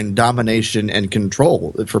power and domination and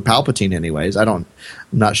control, for Palpatine anyways. I'm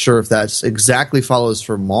not sure if that's exactly follows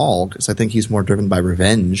for Maul, because I think he's more driven by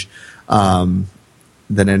revenge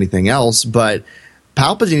than anything else. But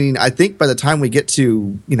Palpatine, I think by the time we get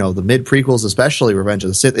to the mid prequels, especially Revenge of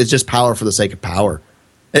the Sith, it's just power for the sake of power.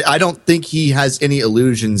 I don't think he has any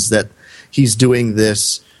illusions that he's doing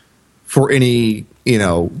this for any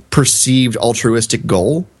perceived altruistic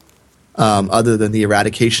goal, other than the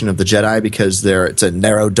eradication of the Jedi, because it's a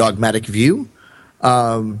narrow dogmatic view.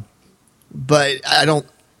 But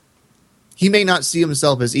he may not see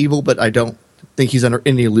himself as evil, but I don't think he's under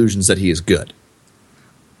any illusions that he is good.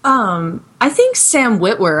 I think Sam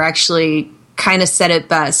Witwer actually kind of said it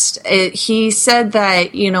best. He said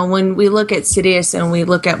that, when we look at Sidious and we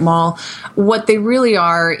look at Maul, what they really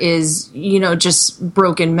are is, just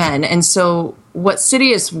broken men. And so what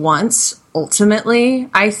Sidious wants, ultimately,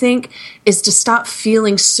 I think, is to stop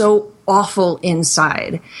feeling so awful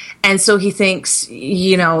inside. And so he thinks,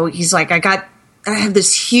 he's like, I have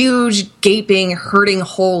this huge, gaping, hurting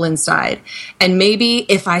hole inside. And maybe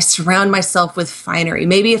if I surround myself with finery,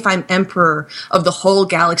 maybe if I'm emperor of the whole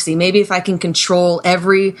galaxy, maybe if I can control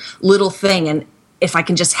every little thing, and if I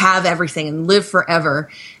can just have everything and live forever,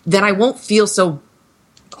 then I won't feel so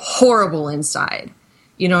horrible inside.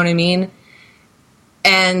 You know what I mean?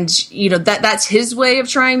 And, that's his way of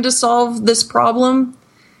trying to solve this problem.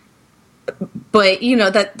 But,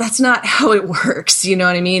 that's not how it works. You know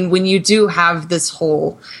what I mean? When you do have this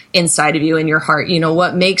hole inside of you in your heart,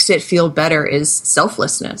 what makes it feel better is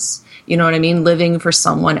selflessness. You know what I mean? Living for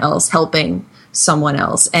someone else, helping someone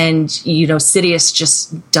else. And, Sidious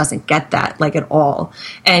just doesn't get that, like, at all.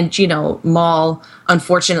 And, Maul,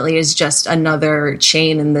 unfortunately, is just another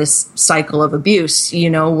chain in this cycle of abuse,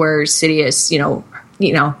 where Sidious,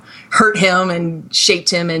 hurt him and shaped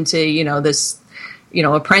him into, this,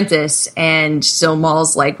 apprentice. And so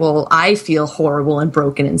Maul's like, well, I feel horrible and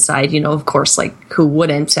broken inside, of course, like, who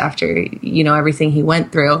wouldn't after, everything he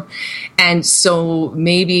went through. And so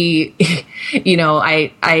maybe,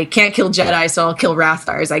 I can't kill Jedi, so I'll kill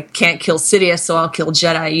Rathars. I can't kill Sidious, so I'll kill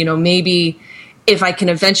Jedi. Maybe if I can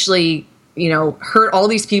eventually, hurt all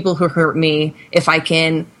these people who hurt me, if I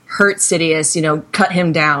can hurt Sidious, cut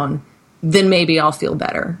him down, then maybe I'll feel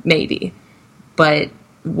better, maybe. But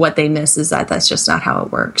what they miss is that that's just not how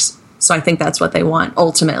it works. So I think that's what they want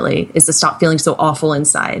ultimately, is to stop feeling so awful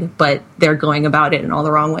inside, but they're going about it in all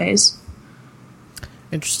the wrong ways.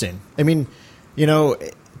 Interesting. I mean,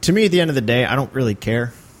 to me at the end of the day, I don't really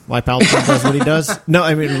care why Palpatine does what he does. No,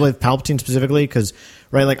 I mean with Palpatine specifically, because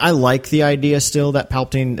right, like I like the idea still that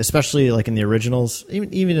Palpatine, especially like in the originals,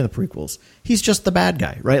 even in the prequels, he's just the bad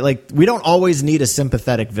guy, right? Like we don't always need a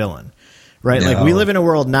sympathetic villain. Right? No. Like we live in a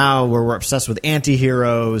world now where we're obsessed with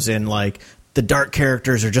anti-heroes and like the dark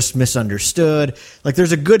characters are just misunderstood. Like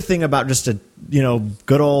there's a good thing about just a,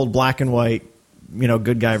 good old black and white,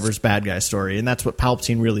 good guy versus bad guy story. And that's what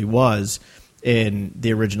Palpatine really was in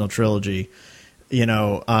the original trilogy.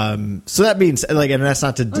 So that means like, and that's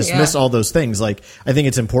not to dismiss all those things. Like I think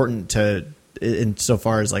it's important to,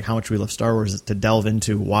 insofar as like how much we love Star Wars, to delve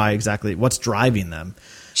into why exactly what's driving them.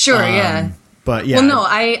 Sure. Yeah. But yeah. Well, no,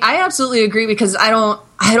 I absolutely agree, because I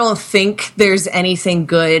don't think there's anything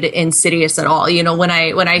good in Sidious at all. When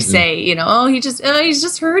I say, he's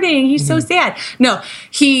just hurting. He's so sad. No,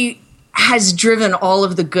 he has driven all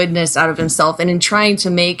of the goodness out of himself, and in trying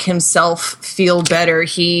to make himself feel better,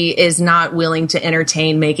 he is not willing to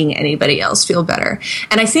entertain making anybody else feel better.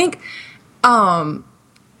 And I think,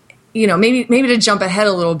 maybe to jump ahead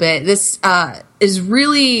a little bit, this is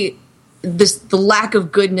really. The lack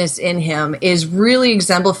of goodness in him is really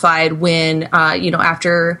exemplified when,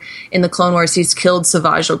 after in the Clone Wars, he's killed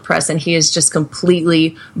Savage Opress and he has just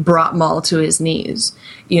completely brought Maul to his knees.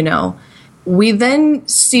 We then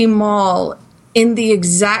see Maul in the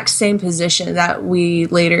exact same position that we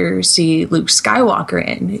later see Luke Skywalker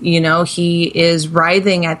in. He is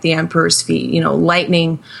writhing at the Emperor's feet,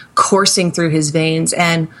 lightning coursing through his veins,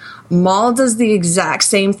 and Maul does the exact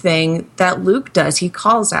same thing that Luke does. He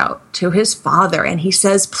calls out to his father and he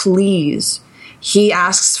says, please. He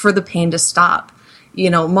asks for the pain to stop.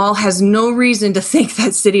 Maul has no reason to think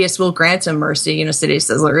that Sidious will grant him mercy. Sidious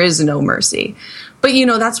says there is no mercy. But,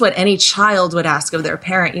 that's what any child would ask of their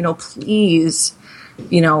parent. Please,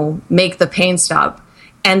 make the pain stop.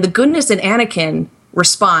 And the goodness in Anakin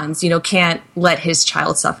responds, can't let his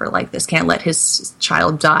child suffer like this, can't let his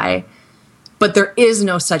child die. But there is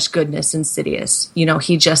no such goodness in Sidious.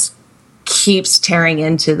 He just keeps tearing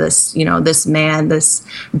into this, this man, this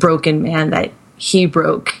broken man that he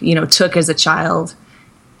broke, took as a child.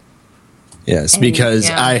 Yes, and, because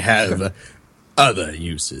I have other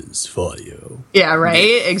uses for you. Yeah,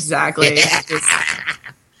 right? Exactly.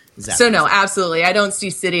 So no, absolutely. I don't see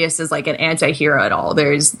Sidious as like an anti-hero at all.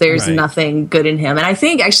 There's right. Nothing good in him. And I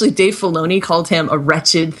think actually Dave Filoni called him a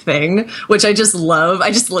wretched thing, which I just love.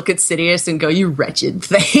 I just look at Sidious and go, you wretched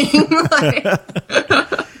thing.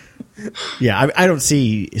 Yeah, I don't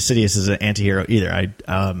see Sidious as an anti-hero either.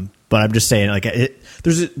 But I'm just saying, like,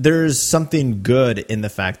 there's something good in the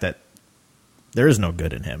fact that there is no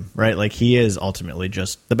good in him, right? Like, he is ultimately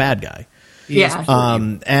just the bad guy. Yeah.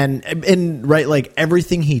 And right, like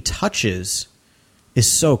everything he touches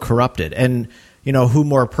is so corrupted. And, who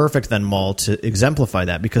more perfect than Maul to exemplify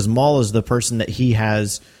that? Because Maul is the person that he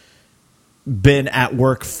has been at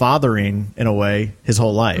work fathering in a way his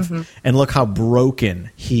whole life. Mm-hmm. And look how broken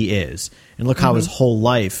he is. And look how his whole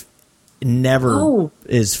life never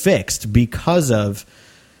is fixed because of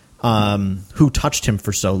who touched him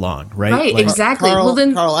for so long, right? Right, like, exactly. Carl, well,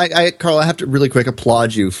 then, Carl, I have to really quick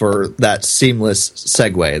applaud you for that seamless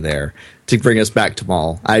segue there to bring us back to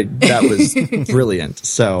Maul. That was brilliant.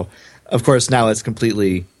 So, of course, now it's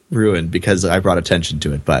completely ruined because I brought attention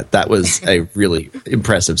to it, but that was a really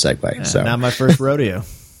impressive segue. Yeah, so not my first rodeo.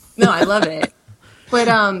 No, I love it. But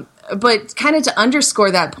but kind of to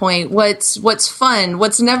underscore that point, what's fun,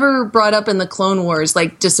 what's never brought up in the Clone Wars,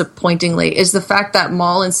 like disappointingly, is the fact that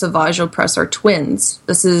Maul and Savage Opress are twins.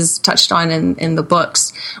 This is touched on in the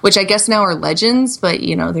books, which I guess now are legends, but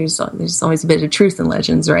there's always a bit of truth in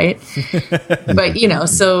legends, right? But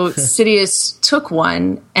so Sidious took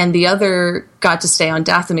one, and the other got to stay on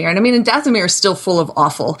Dathomir. And I mean, and Dathomir is still full of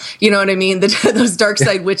awful. You know what I mean? Those dark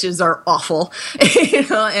side witches are awful.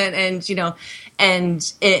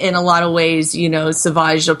 And in a lot of ways,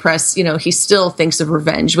 Savage Opress, he still thinks of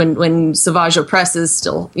revenge. When Savage Opress is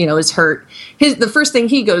still, is hurt, the first thing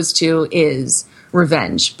he goes to is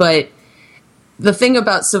revenge. But the thing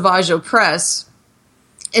about Savage Opress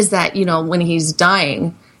is that, when he's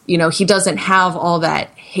dying, he doesn't have all that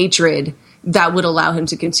hatred that would allow him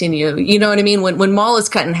to continue. You know what I mean? When Maul is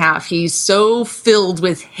cut in half, he's so filled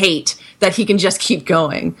with hate that he can just keep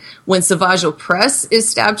going. When Savage Opress is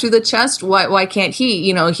stabbed through the chest, why can't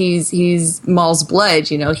he? He's Maul's blood.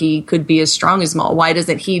 He could be as strong as Maul. Why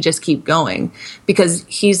doesn't he just keep going? Because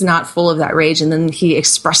he's not full of that rage. And then he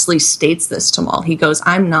expressly states this to Maul. He goes,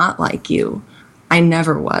 "I'm not like you. I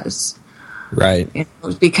never was." Right.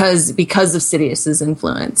 Because of Sidious's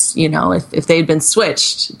influence. If they'd been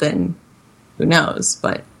switched, then who knows?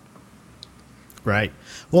 But right.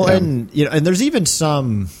 Well, yeah. And there's even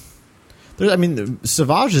some.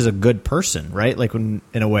 Savage is a good person, right? Like when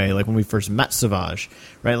we first met Savage,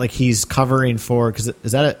 right? Like he's covering for, because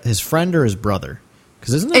is that his friend or his brother?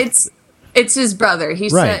 Because isn't it? It's his brother. He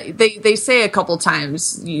said they say a couple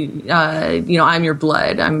times, I'm your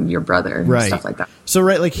blood, I'm your brother, and stuff like that. So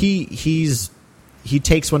like he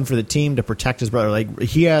takes one for the team to protect his brother. Like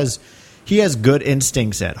he has good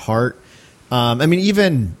instincts at heart.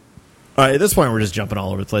 Even. At this point, we're just jumping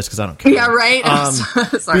all over the place because I don't care. Yeah, right.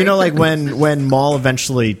 Sorry. Like when Maul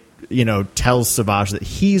eventually, tells Savage that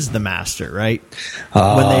he's the master, right?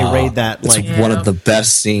 When they raid that, it's one of the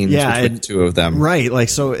best scenes between the two of them, right? Like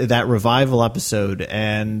so that revival episode,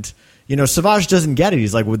 and Savage doesn't get it.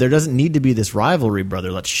 He's like, well, there doesn't need to be this rivalry,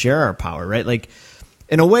 brother. Let's share our power, right? Like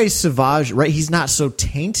in a way, Savage, right? He's not so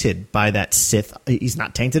tainted by that Sith. He's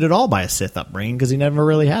not tainted at all by a Sith upbringing because he never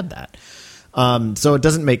really had that. So it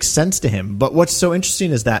doesn't make sense to him. But what's so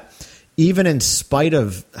interesting is that even in spite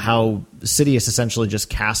of how Sidious essentially just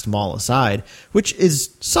cast Maul aside, which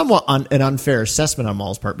is somewhat an unfair assessment on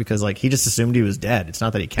Maul's part, because he just assumed he was dead. It's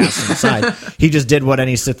not that he cast him aside. He just did what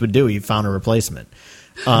any Sith would do. He found a replacement.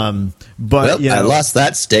 But I lost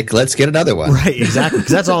that stick. Let's get another one. Right, exactly.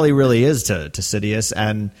 Because that's all he really is to Sidious.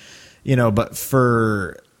 And, but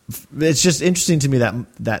it's just interesting to me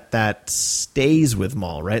that stays with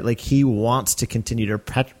Maul, right? Like he wants to continue to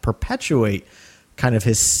perpetuate kind of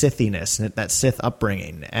his Sithiness and that Sith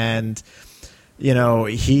upbringing, and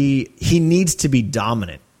he needs to be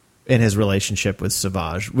dominant in his relationship with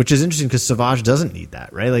Savage, which is interesting because Savage doesn't need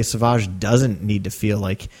that, right? Like Savage doesn't need to feel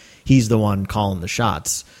like he's the one calling the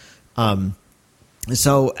shots.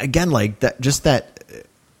 So again, like that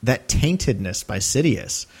taintedness by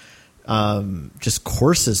Sidious. Just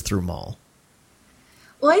courses through Maul.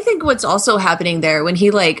 Well, I think what's also happening there when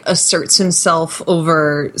he asserts himself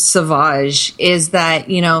over Savage is that,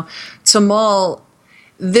 to Maul,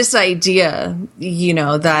 this idea,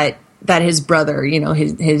 that his brother,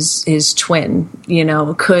 his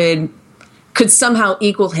twin, could somehow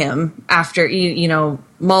equal him after,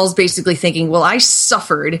 Maul's basically thinking, well, I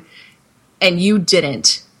suffered and you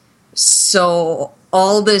didn't. So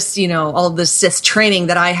all this Sith training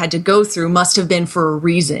that I had to go through must have been for a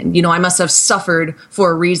reason. I must have suffered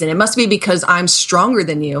for a reason. It must be because I'm stronger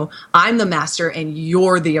than you. I'm the master and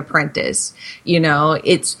you're the apprentice.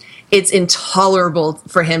 It's intolerable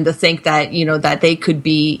for him to think that, that they could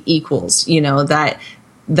be equals,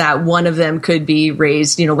 that one of them could be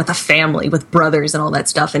raised, with a family, with brothers and all that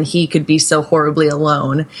stuff. And he could be so horribly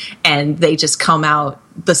alone and they just come out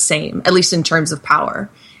the same, at least in terms of power.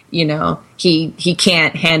 He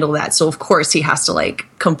can't handle that. So of course he has to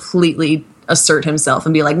completely assert himself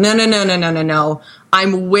and be like, no.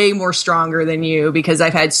 I'm way more stronger than you because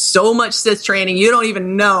I've had so much Sith training. You don't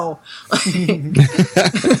even know.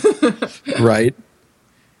 Right.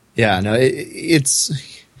 Yeah, no,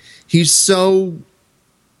 he's so,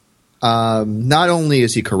 not only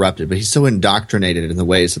is he corrupted, but he's so indoctrinated in the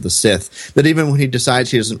ways of the Sith that even when he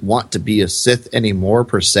decides he doesn't want to be a Sith anymore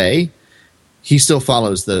per se, he still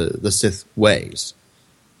follows the Sith ways.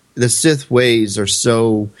 The Sith ways are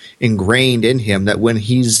so ingrained in him that when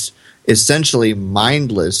he's essentially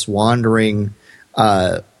mindless, wandering,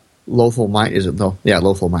 Lothal Minor, is it?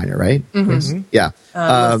 Lothal Minor, right? Mm-hmm. Yeah.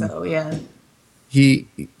 Yeah.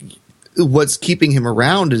 what's keeping him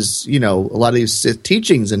around is, a lot of these Sith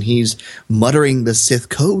teachings, and he's muttering the Sith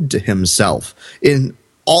code to himself in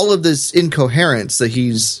all of this incoherence that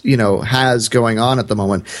he's, has going on at the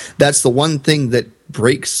moment. That's the one thing that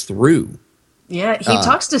breaks through. Yeah, he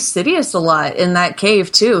talks to Sidious a lot in that cave,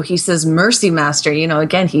 too. He says, mercy, master.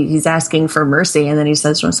 Again, he's asking for mercy, and then he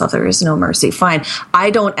says to himself, there is no mercy. Fine,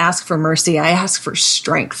 I don't ask for mercy. I ask for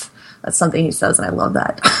strength. That's something he says, and I love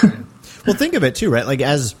that. Well, think of it, too, right? Like,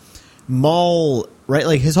 as Maul, right,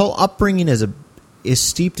 like, his whole upbringing is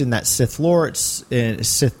steeped in that Sith lore. It's in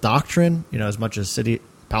Sith doctrine, as much as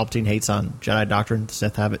Palpatine hates on Jedi doctrine, the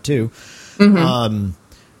Sith have it, too. Mm-hmm.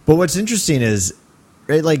 But what's interesting is,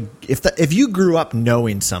 right, like, if you grew up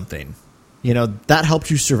knowing something, that helped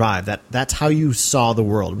you survive. That's how you saw the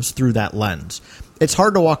world. It was through that lens. It's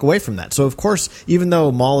hard to walk away from that. So, of course, even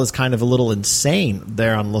though Maul is kind of a little insane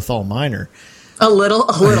there on Lothal Minor, a little.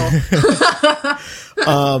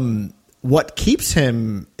 What keeps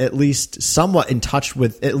him at least somewhat in touch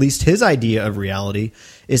with at least his idea of reality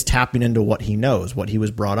is tapping into what he knows, what he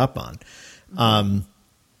was brought up on.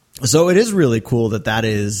 So it is really cool that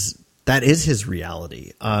is his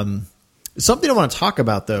reality. Something I want to talk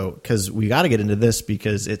about, though, because we got to get into this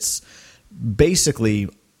because it's basically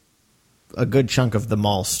a good chunk of the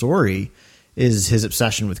Maul story is his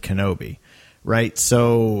obsession with Kenobi, right?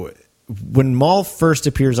 So when Maul first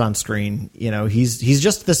appears on screen, he's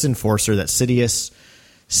just this enforcer that Sidious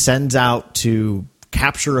sends out to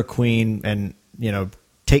capture a queen and,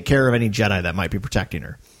 take care of any Jedi that might be protecting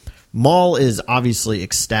her. Maul is obviously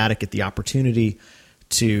ecstatic at the opportunity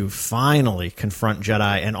to finally confront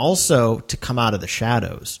Jedi and also to come out of the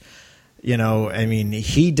shadows.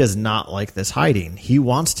 He does not like this hiding. He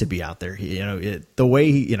wants to be out there. The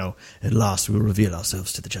way he, at last we'll reveal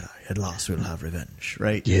ourselves to the Jedi. At last we'll have revenge,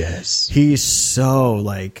 right? Yes. He's so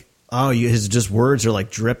like, his just words are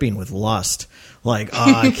like dripping with lust. Like,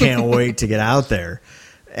 I can't wait to get out there.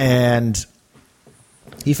 And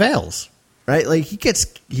he fails, right? Like he gets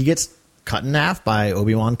cut in half by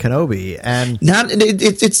Obi-Wan Kenobi, and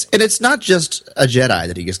it's not just a Jedi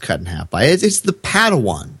that he gets cut in half by. It's the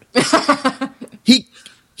Padawan.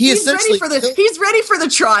 He's ready for the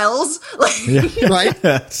trials. Right?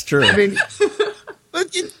 That's true.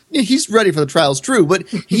 He's ready for the trials, true, but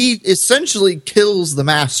he essentially kills the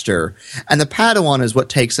master, and the Padawan is what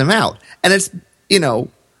takes him out. And it's,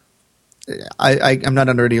 I'm not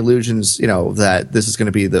under any illusions, that this is going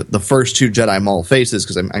to be the first two Jedi Maul faces,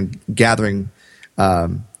 because I'm gathering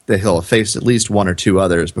that he'll have faced at least one or two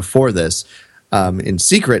others before this in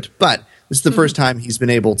secret, but this is the first time he's been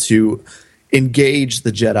able to engage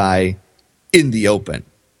the Jedi in the open,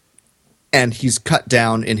 and he's cut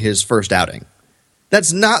down in his first outing.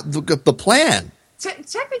 That's not the plan.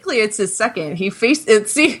 Technically, it's his second. He faced it.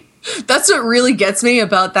 See, that's what really gets me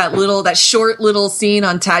about that short little scene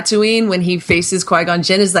on Tatooine when he faces Qui-Gon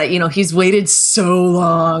Jinn is that, he's waited so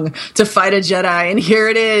long to fight a Jedi, and here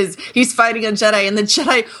it is. He's fighting a Jedi, and the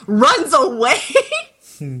Jedi runs away.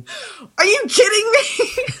 Are you kidding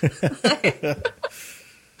me?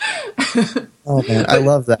 Oh man, I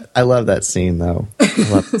love that. I love that scene though. I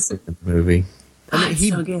love the scene in the movie.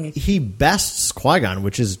 So good. He bests Qui-Gon,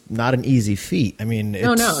 which is not an easy feat.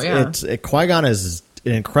 Qui-Gon is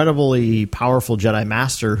an incredibly powerful Jedi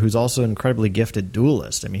Master who's also an incredibly gifted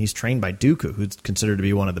duelist. He's trained by Dooku, who's considered to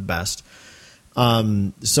be one of the best.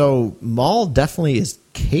 So Maul definitely is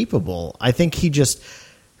capable. I think he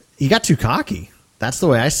got too cocky. That's the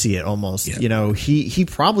way I see it almost. Yeah. He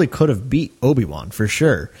probably could have beat Obi-Wan for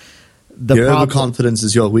sure. Your overconfidence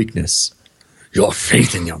is your weakness. Your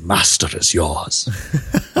faith in your master is yours.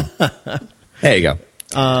 There you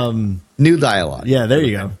go. New dialogue. Yeah, there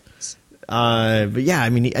you go. But yeah,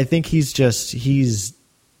 I think he's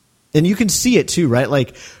and you can see it too, right?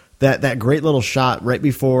 Like that great little shot right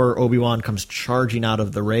before Obi-Wan comes charging out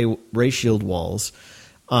of the ray shield walls.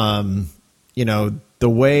 The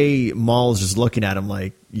way Maul's just looking at him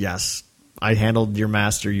like, yes, I handled your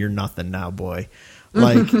master. You're nothing now, boy.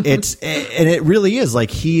 Like it really is like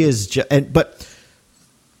he is, but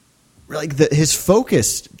like his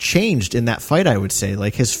focus changed in that fight. I would say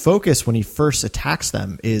like his focus when he first attacks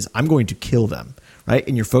them is I'm going to kill them. Right.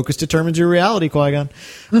 And your focus determines your reality, Qui-Gon.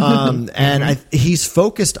 And he's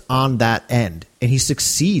focused on that end and he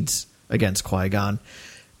succeeds against Qui-Gon.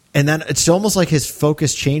 And then it's almost like his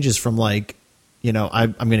focus changes from like,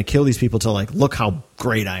 I'm going to kill these people to like, look how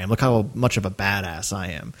great I am. Look how much of a badass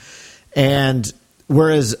I am. And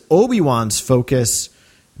whereas Obi-Wan's focus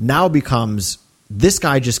now becomes this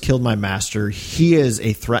guy just killed my master. He is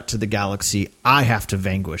a threat to the galaxy. I have to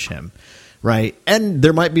vanquish him. right? And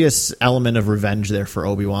there might be a element of revenge there for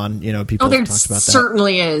Obi-Wan. You know, people have talked about that.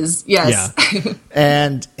 Certainly is. Yes. Yeah.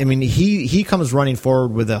 And I mean, he comes running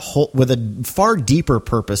forward with a far deeper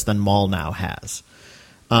purpose than Maul now has.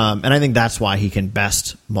 And I think that's why he can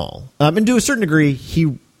best Maul. And to a certain degree,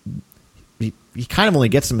 he kind of only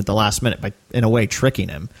gets him at the last minute by, in a way, tricking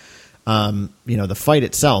him. You know, the fight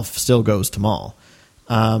itself still goes to Maul.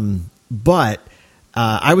 But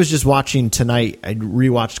I was just watching tonight. I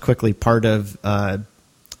rewatched quickly part of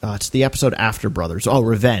it's the episode after Brothers. Oh,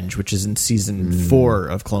 Revenge, which is in season 4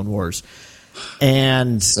 of Clone Wars.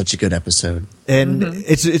 And such a good episode. And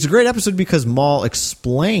it's a great episode because Maul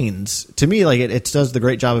explains to me, like it does the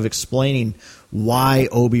great job of explaining why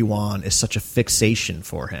Obi-Wan is such a fixation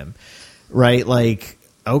for him, right? Like,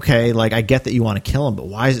 okay, like I get that you want to kill him, but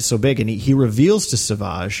why is it so big? And he reveals to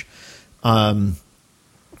Savage, and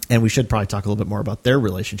we should probably talk a little bit more about their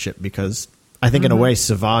relationship because I think in a way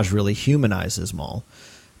Savage really humanizes Maul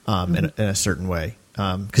in a certain way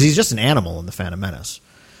because he's just an animal in the Phantom Menace.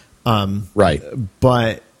 Right.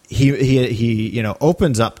 But he you know,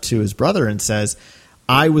 opens up to his brother and says,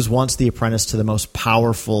 I was once the apprentice to the most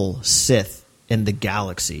powerful Sith in the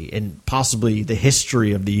galaxy and possibly the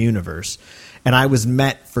history of the universe. And I was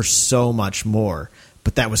meant for so much more,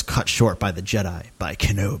 but that was cut short by the Jedi, by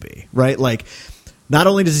Kenobi, right? Like, not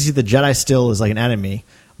only does he see the Jedi still as like an enemy,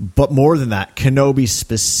 but more than that, Kenobi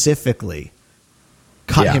specifically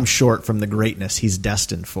cut him short from the greatness he's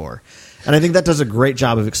destined for. And I think that does a great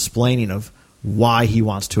job of explaining of why he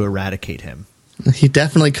wants to eradicate him. He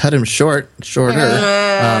definitely cut him shorter.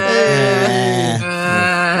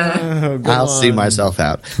 I'll see myself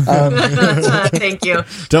out. Thank you.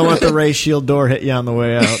 Don't let the ray shield door hit you on the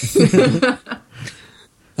way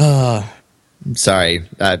out. Sorry.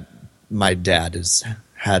 My dad has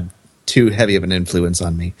had too heavy of an influence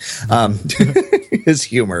on me. His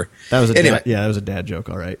humor. That was that was a dad joke,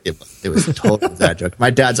 all right. It was a total dad joke. My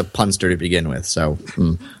dad's a punster to begin with, so.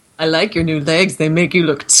 I like your new legs. They make you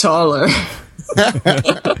look taller.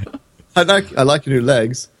 I like your new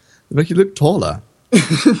legs. They make you look taller.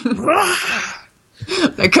 I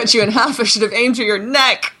cut you in half. I should have aimed for your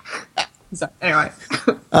neck. So, anyway.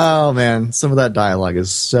 Oh man, some of that dialogue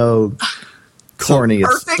is so corny.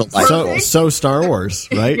 Perfect. So Star Wars,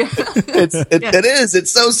 right? It is.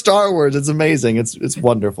 It's so Star Wars. It's amazing. It's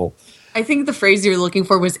wonderful. I think the phrase you're looking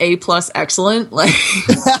for was A+ excellent. Like,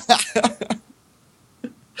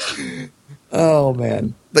 oh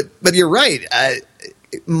man, but you're right.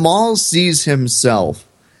 Maul sees himself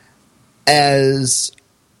as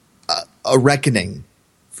a reckoning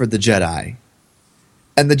for the Jedi,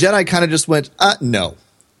 and the Jedi kind of just went, no.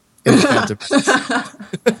 In the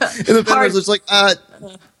Phantom Menace, it's like,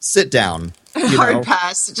 sit down. Hard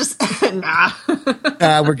pass. Just, nah.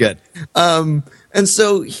 We're good. And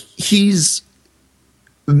so he's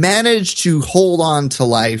managed to hold on to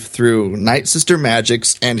life through Night Sister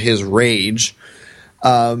magics and his rage,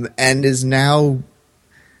 and is now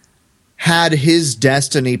had his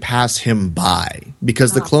destiny pass him by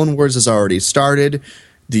because the Clone Wars has already started.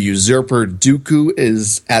 The usurper Dooku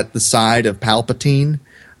is at the side of Palpatine.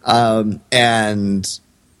 And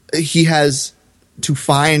he has to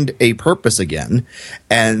find a purpose again.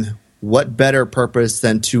 And what better purpose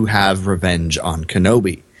than to have revenge on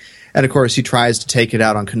Kenobi? And of course, he tries to take it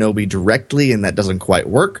out on Kenobi directly, and that doesn't quite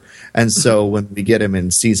work. And so when we get him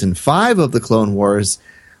in season 5 of the Clone Wars,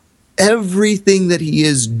 everything that he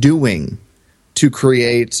is doing to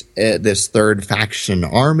create this third faction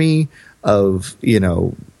army of,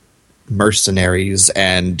 mercenaries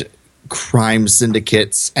and crime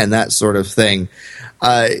syndicates and that sort of thing.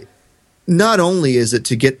 Not only is it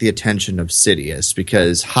to get the attention of Sidious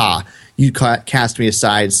because, you cast me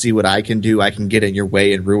aside, see what I can do, I can get in your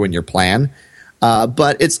way and ruin your plan.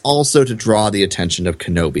 But it's also to draw the attention of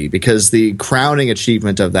Kenobi because the crowning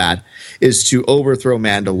achievement of that is to overthrow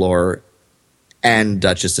Mandalore and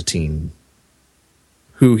Duchess Satine,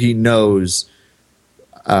 who he knows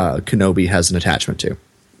Kenobi has an attachment to.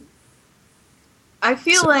 I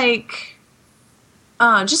feel like,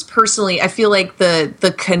 just personally, I feel like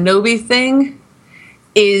the Kenobi thing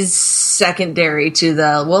is secondary to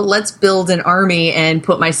the, let's build an army and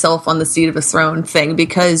put myself on the seat of a throne thing.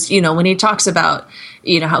 Because, when he talks about,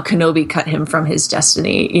 how Kenobi cut him from his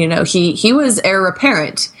destiny, he was heir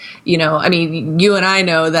apparent. You and I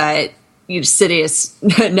know that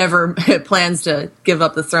Sidious never plans to give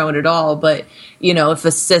up the throne at all. But, if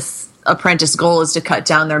a Sith apprentice goal is to cut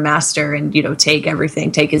down their master and, take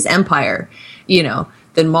everything, take his empire,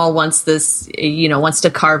 Maul wants this, wants to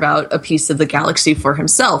carve out a piece of the galaxy for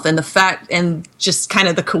himself. And the fact, and just kind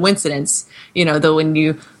of the coincidence, though when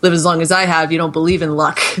you live as long as I have, you don't believe in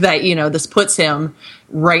luck, that, this puts him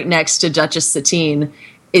right next to Duchess Satine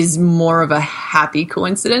is more of a happy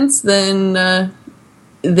coincidence than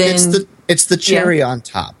it's the cherry on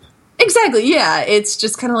top. Exactly. Yeah. It's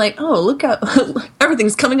just kind of like, oh, look up,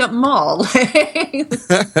 everything's coming up Maul.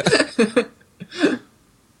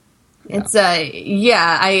 It's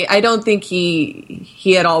I don't think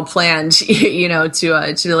he had all planned,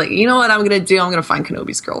 to like, you know what I'm going to do? I'm going to find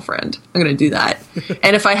Kenobi's girlfriend. I'm going to do that.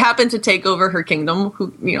 And if I happen to take over her kingdom,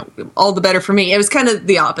 all the better for me. It was kind of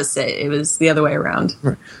the opposite. It was the other way around.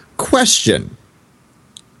 Right. Question.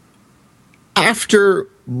 After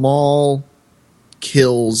Maul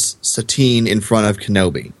kills Satine in front of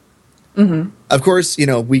Kenobi, of course,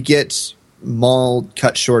 we get Maul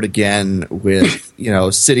cut short again with,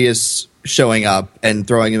 Sidious showing up and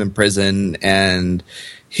throwing him in prison and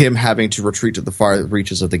him having to retreat to the far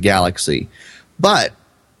reaches of the galaxy. But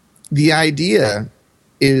the idea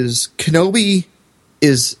is Kenobi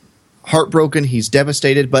is heartbroken, he's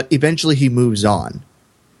devastated, but eventually he moves on.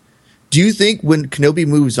 Do you think when Kenobi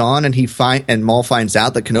moves on and Maul finds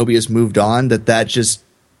out that Kenobi has moved on, that just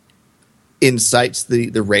incites the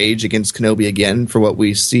rage against Kenobi again for what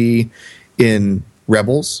we see in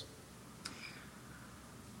Rebels?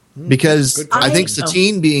 Because I think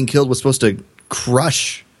Satine being killed was supposed to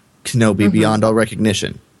crush Kenobi beyond all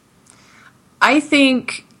recognition. I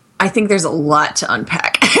think there's a lot to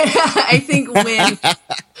unpack. I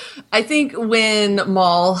think when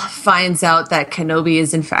Maul finds out that Kenobi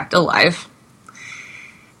is in fact alive,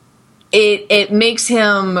 it makes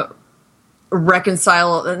him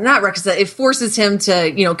it forces him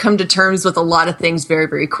to, come to terms with a lot of things very,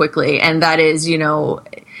 very quickly. And that is,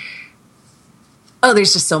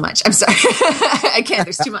 there's just so much. I'm sorry. I can't,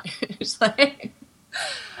 there's too much.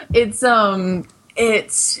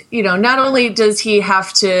 It's not only does he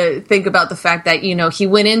have to think about the fact that, he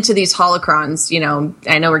went into these holocrons,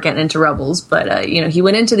 I know we're getting into Rebels, but, he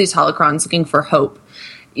went into these holocrons looking for hope,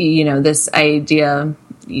 this idea,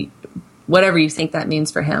 whatever you think that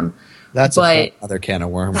means for him. That's a whole other can of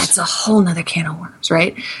worms. That's a whole nother can of worms,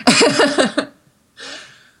 right?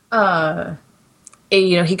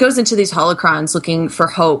 He goes into these holocrons looking for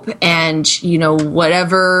hope, and,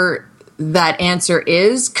 whatever that answer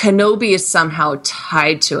is, Kenobi is somehow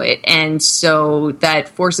tied to it. And so that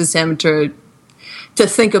forces him to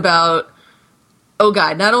think about, oh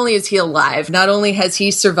God, not only is he alive, not only has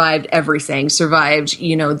he survived everything,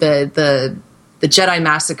 the Jedi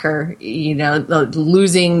massacre,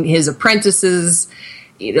 losing his apprentices,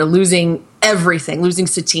 losing everything, losing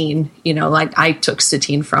Satine, like I took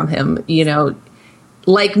Satine from him,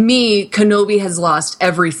 like me, Kenobi has lost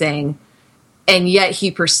everything, and yet he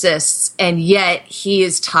persists, and yet he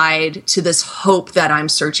is tied to this hope that I'm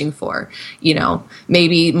searching for.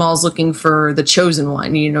 Maybe Maul's looking for the chosen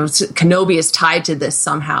one. Kenobi is tied to this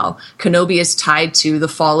somehow. Kenobi is tied to the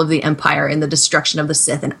fall of the Empire and the destruction of the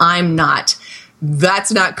Sith, and I'm not.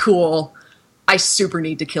 That's not cool. I super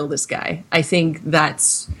need to kill this guy. I think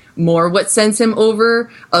that's more what sends him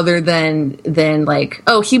over, other than like,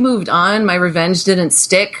 oh, he moved on, my revenge didn't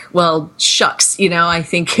stick. Well, shucks, I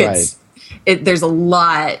think there's a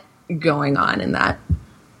lot going on in that.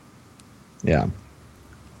 Yeah.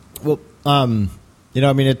 Well,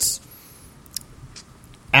 it's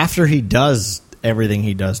after he does everything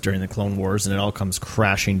he does during the Clone Wars and it all comes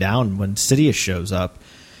crashing down when Sidious shows up.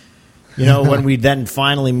 When we then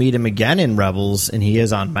finally meet him again in Rebels, and he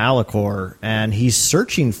is on Malachor, and he's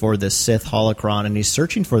searching for this Sith holocron, and he's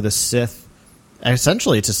searching for this Sith.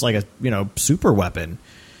 Essentially, it's just like a super weapon,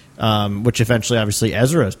 which eventually, obviously,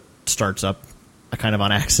 Ezra starts up, kind of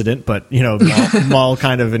on accident, but Maul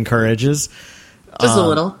kind of encourages just a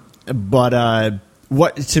little. But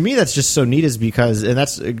what to me that's just so neat is because, and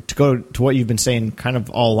that's to go to what you've been saying kind of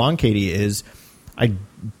all along, Katie, is I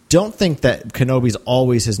don't think that Kenobi's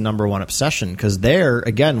always his number one obsession, because there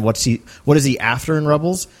again, what is he after in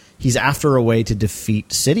Rebels? He's after a way to defeat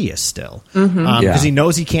Sidious still, because he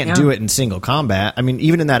knows he can't do it in single combat. I mean,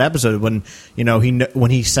 even in that episode when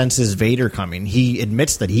when he senses Vader coming, he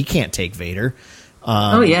admits that he can't take Vader.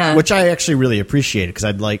 Which I actually really appreciated, because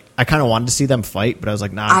I kind of wanted to see them fight, but I was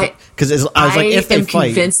like, nah, because I was like, if they fight,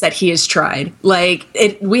 convinced that he has tried.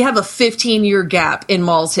 We have a 15-year gap in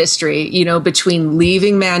Maul's history, between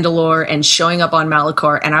leaving Mandalore and showing up on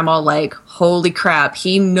Malachor, and I'm all like, holy crap,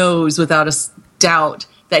 he knows without a doubt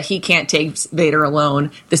that he can't take Vader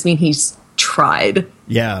alone. This means he's tried.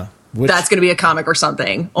 Yeah. that's going to be a comic or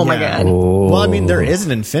something. Oh my God. Well, I mean, there is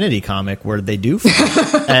an Infinity comic where they do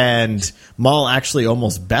fight, and Maul actually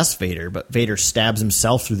almost bests Vader, but Vader stabs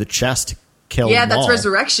himself through the chest to kill Maul. That's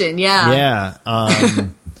Resurrection. Yeah.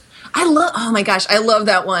 Oh my gosh, I love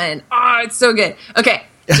that one. Oh, it's so good. Okay,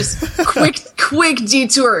 just quick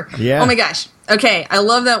detour. Yeah. Oh my gosh. Okay, I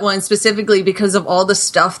love that one specifically because of all the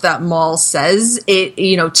stuff that Maul says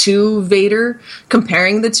to Vader,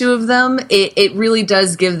 comparing the two of them. It really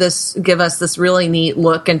does give us this really neat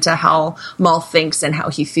look into how Maul thinks and how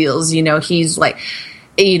he feels. He's like,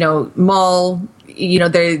 Maul,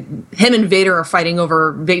 him and Vader are fighting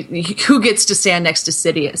over who gets to stand next to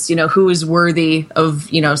Sidious, who is worthy of,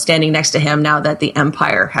 standing next to him now that the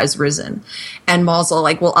Empire has risen. And Maul's all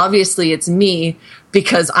like, well, obviously it's me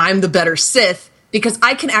because I'm the better Sith, because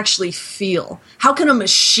I can actually feel. How can a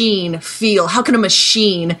machine feel? How can a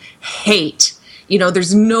machine hate?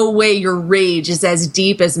 There's no way your rage is as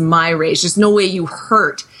deep as my rage. There's no way you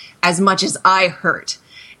hurt as much as I hurt.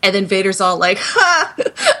 And then Vader's all like,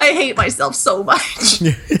 I hate myself so much.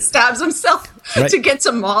 Stabs himself to get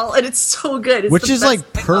to Maul, and it's so good. It's Which is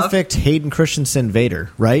like perfect Hayden Christensen Vader,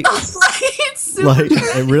 right?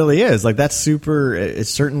 It really is. Like, that's super. It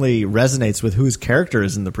certainly resonates with whose character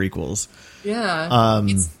is in the prequels. Yeah.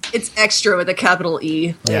 It's extra with a capital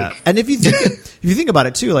E. Yeah. And if you think about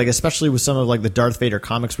it too, like, especially with some of like the Darth Vader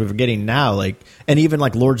comics we're getting now, like, and even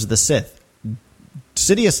like Lords of the Sith,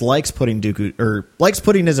 Sidious likes putting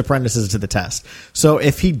his apprentices to the test. So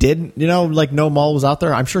if he did, know Maul was out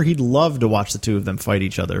there, I'm sure he'd love to watch the two of them fight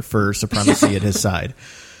each other for supremacy at his side.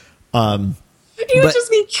 He would just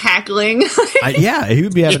be cackling. He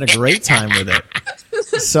would be having a great time with it.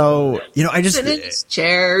 So, I just sitting in his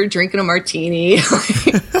chair, drinking a martini.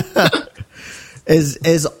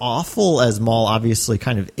 As awful as Maul obviously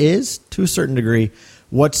kind of is to a certain degree,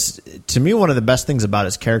 what's, to me, one of the best things about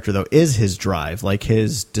his character, though, is his drive, like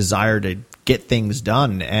his desire to get things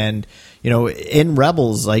done. And, in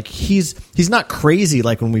Rebels, like, he's not crazy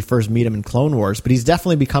like when we first meet him in Clone Wars, but he's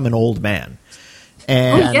definitely become an old man.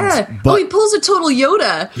 And, but he pulls a total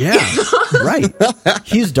Yoda. Yeah, right.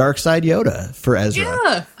 He's dark side Yoda for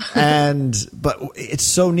Ezra. Yeah. But it's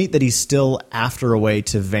so neat that he's still after a way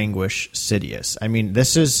to vanquish Sidious. I mean,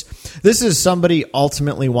 this is somebody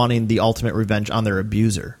ultimately wanting the ultimate revenge on their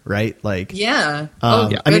abuser, right? Like, yeah.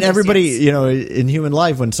 I mean, everybody, in human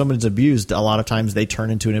life, when someone's abused, a lot of times they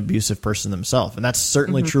turn into an abusive person themselves, and that's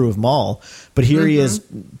certainly true of Maul. But here he is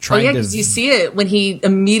trying to. Because you see it when he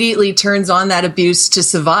immediately turns on that abuse to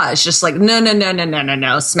Savage, just like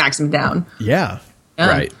no, smacks him down. Yeah.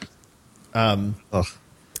 Right. But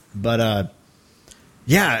oh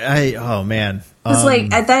man. It's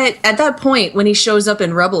like at that point when he shows up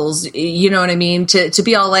in Rebels, you know what I mean? To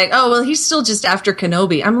be all like, oh well, he's still just after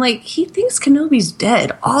Kenobi. I'm like, he thinks Kenobi's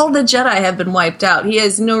dead. All the Jedi have been wiped out. He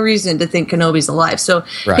has no reason to think Kenobi's alive. So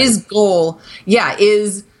his goal,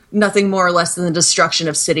 is nothing more or less than the destruction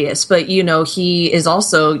of Sidious. But, he is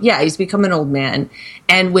also, he's become an old man.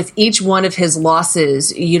 And with each one of his losses,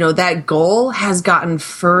 that goal has gotten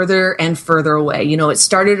further and further away. It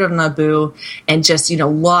started on Naboo and just,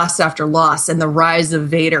 loss after loss. And the rise of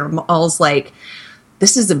Vader, Maul's like,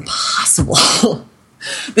 this is impossible.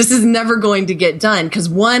 This is never going to get done. Because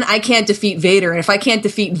one, I can't defeat Vader. And if I can't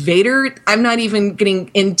defeat Vader, I'm not even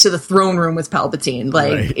getting into the throne room with Palpatine.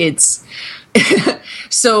 Like, it's...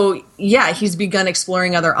 So he's begun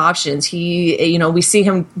exploring other options. He, we see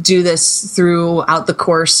him do this throughout the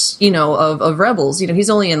course, of Rebels. He's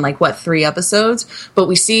only in 3 episodes, but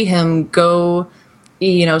we see him go,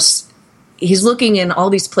 he's looking in all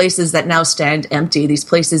these places that now stand empty, these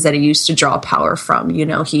places that he used to draw power from.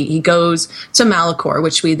 He goes to Malachor,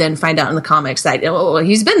 which we then find out in the comics that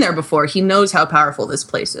he's been there before. He knows how powerful this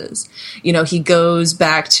place is. He goes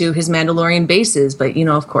back to his Mandalorian bases, but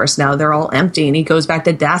of course now they're all empty. And he goes back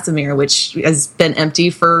to Dathomir, which has been empty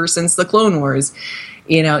since the Clone Wars.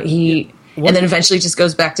 And then eventually just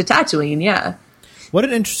goes back to Tatooine. Yeah. What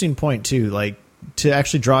an interesting point too. Like, to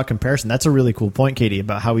actually draw a comparison, that's a really cool point, Katie,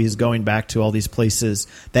 about how he's going back to all these places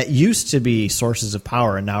that used to be sources of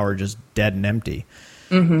power and now are just dead and empty.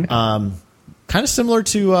 Mm-hmm. Kind of similar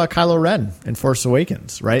to Kylo Ren in Force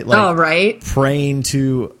Awakens, right? Like, praying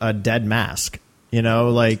to a dead mask.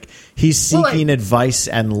 Like, he's seeking advice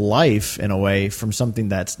and life in a way from something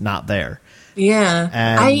that's not there. Yeah.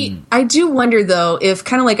 I do wonder, though, if,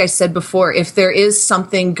 kind of like I said before, if there is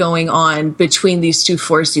something going on between these two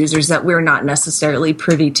Force users that we're not necessarily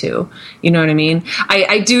privy to. You know what I mean?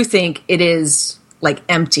 I do think it is,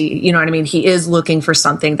 empty. You know what I mean? He is looking for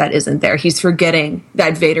something that isn't there. He's forgetting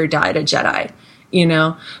that Vader died a Jedi,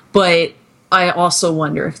 But I also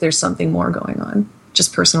wonder if there's something more going on.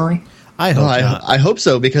 just personally. I hope not. I hope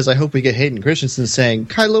so, because I hope we get Hayden Christensen saying,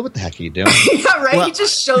 Kylo, what the heck are you doing? Yeah, right. He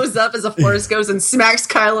just shows up as a Force Ghost and smacks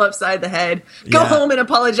Kylo upside the head. Go home and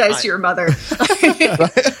apologize to your mother.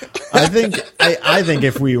 I think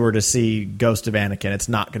if we were to see Ghost of Anakin, it's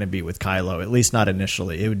not going to be with Kylo, at least not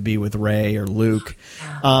initially. It would be with Rey or Luke.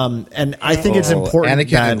 And I think it's important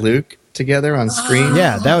Anakin that and Luke together on screen.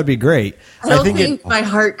 Yeah, that would be great. I don't think my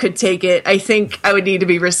heart could take it. I think I would need to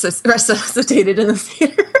be resuscitated in the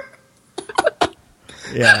theater.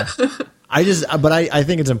 Yeah. I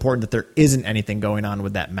think it's important that there isn't anything going on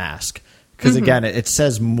with that mask. Because again, it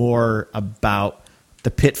says more about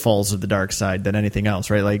the pitfalls of the dark side than anything else,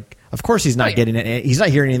 right? Like, of course he's not getting it. He's not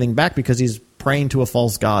hearing anything back because he's praying to a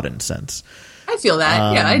false god in a sense. I feel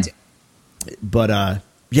that. Yeah, I do. But,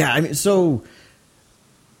 yeah, I mean, so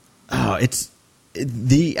it's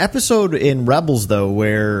the episode in Rebels, though,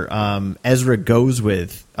 where Ezra goes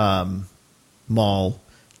with Maul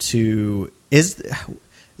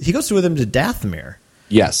he goes with him to Dathomir.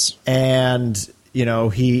 Yes. And,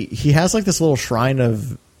 he has like this little shrine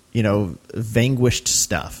of, vanquished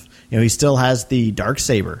stuff. He still has the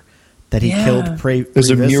Darksaber that he killed There's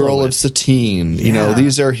a mural with. of Satine.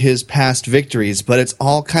 These are his past victories, but it's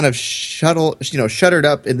all kind of shuttered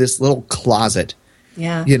up in this little closet.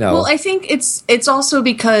 Yeah. Well, I think it's also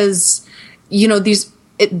because,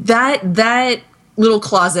 that little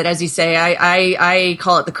closet, as you say, I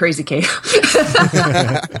call it the crazy cave.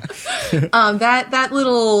 That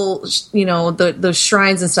little, the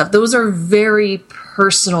shrines and stuff, those are very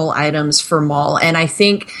personal items for Maul. And I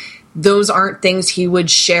think those aren't things he would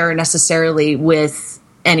share necessarily with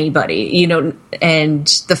anybody, and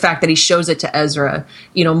the fact that he shows it to Ezra,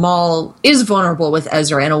 Maul is vulnerable with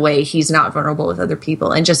Ezra in a way he's not vulnerable with other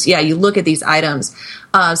people. And just, you look at these items.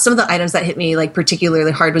 Some of the items that hit me like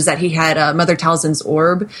particularly hard was that he had Mother Talzin's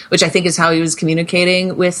orb, which I think is how he was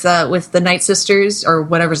communicating with the Night Sisters, or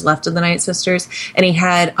whatever's left of the Night Sisters. And he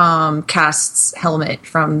had Cast's helmet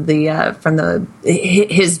from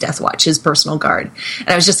his Death Watch, his personal guard. And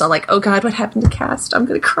I was just all like, oh God, what happened to Cast? I'm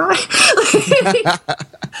gonna cry.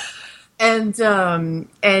 And then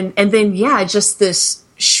just this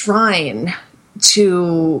shrine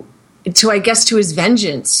to I guess to his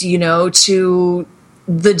vengeance, to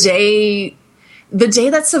the day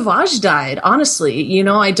that Savage died. Honestly,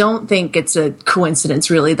 I don't think it's a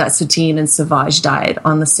coincidence really that Satine and Savage died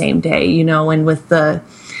on the same day, and with the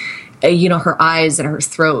her eyes and her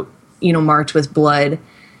throat marked with blood,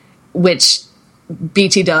 which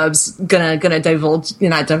BT Dub's gonna divert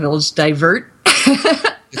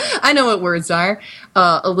I know what words are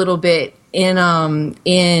a little bit in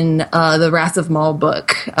the Wrath of Maul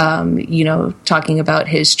book, talking about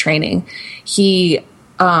his training. He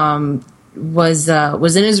was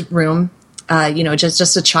in his room,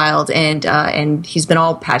 just a child, and he's been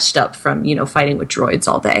all patched up from fighting with droids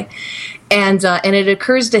all day. And it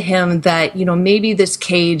occurs to him that maybe this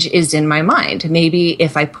cage is in my mind. Maybe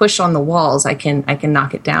if I push on the walls, I can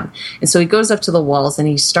knock it down. And so he goes up to the walls and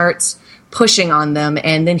he starts pushing on them,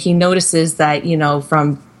 and then he notices that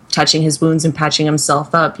from touching his wounds and patching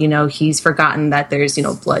himself up, he's forgotten that there's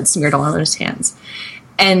blood smeared all on his hands,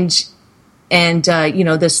 and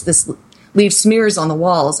this leaves smears on the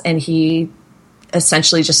walls, and he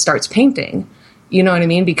essentially just starts painting. You know what I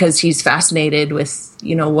mean? Because he's fascinated with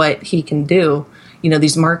what he can do.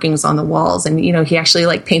 These markings on the walls, and he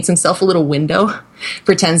actually paints himself a little window,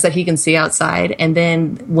 pretends that he can see outside. And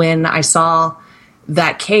then when I saw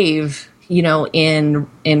that cave, in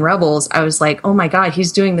Rebels, I was like, oh my God,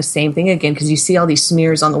 he's doing the same thing again, because you see all these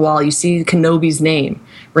smears on the wall. You see Kenobi's name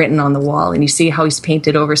written on the wall, and you see how he's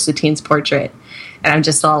painted over Satine's portrait. And I'm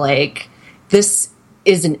just all like, this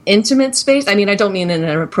is an intimate space. I mean, I don't mean in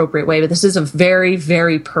an appropriate way, but this is a very,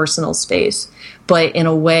 very personal space. But in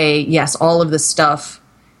a way, yes, all of this stuff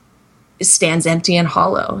stands empty and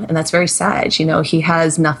hollow, and that's very sad. He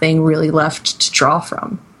has nothing really left to draw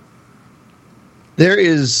from. There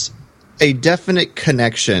is a definite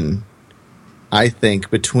connection, I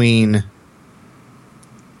think, between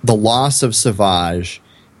the loss of Savage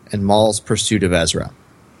and Maul's pursuit of Ezra.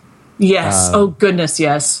 Yes. Oh, goodness,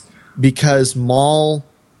 yes. Because Maul,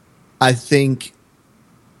 I think,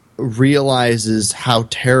 realizes how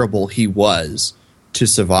terrible he was to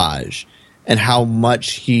Savage and how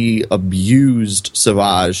much he abused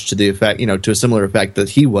Savage to the effect, to a similar effect that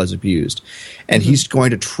he was abused. And he's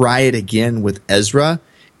going to try it again with Ezra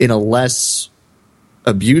in a less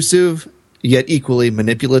abusive yet equally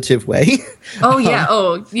manipulative way. Oh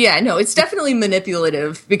yeah. No, it's definitely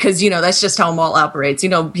manipulative because, that's just how Maul operates.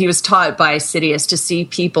 He was taught by Sidious to see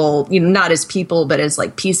people, not as people, but as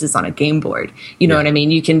like pieces on a game board. You know what I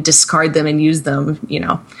mean? You can discard them and use them,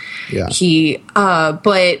 Yeah.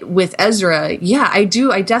 But with Ezra, I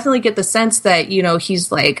definitely get the sense that,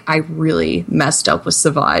 he's like, I really messed up with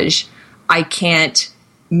Savage. I can't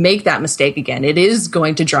make that mistake again. It is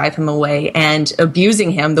going to drive him away, and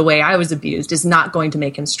abusing him the way I was abused is not going to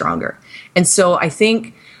make him stronger. And so I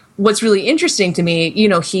think what's really interesting to me,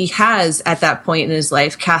 he has at that point in his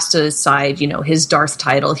life cast aside, his Darth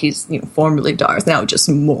title. He's formerly Darth, now just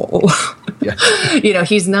Maul. Yeah.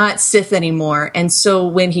 He's not Sith anymore. And so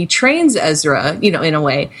when he trains Ezra, in a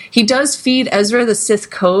way, he does feed Ezra the Sith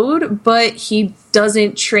code, but he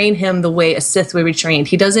doesn't train him the way a Sith would be trained.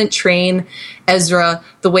 He doesn't train Ezra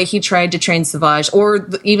the way he tried to train Savage, or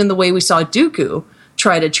even the way we saw Dooku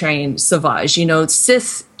try to train Savage.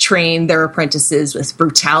 Sith train their apprentices with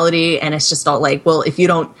brutality, and it's just all like, well, if you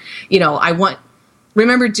don't,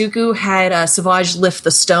 remember Dooku had Savage lift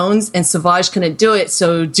the stones, and Savage couldn't do it,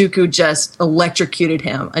 so Dooku just electrocuted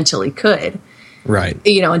him until he could. Right.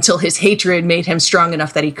 Until his hatred made him strong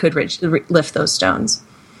enough that he could lift those stones.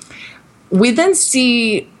 We then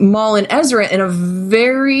see Maul and Ezra in a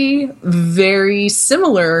very, very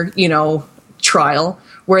similar, trial,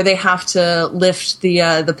 where they have to lift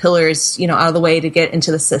the pillars, out of the way to get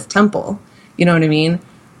into the Sith temple. You know what I mean?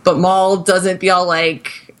 But Maul doesn't be all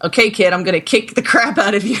like, okay, kid, I'm going to kick the crap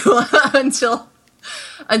out of you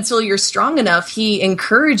until you're strong enough. He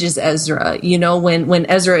encourages Ezra, when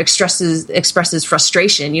Ezra expresses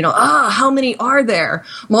frustration, how many are there?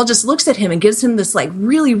 Maul just looks at him and gives him this like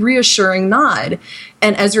really reassuring nod.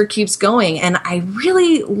 And Ezra keeps going. And I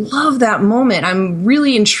really love that moment. I'm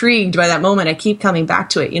really intrigued by that moment. I keep coming back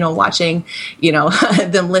to it, watching,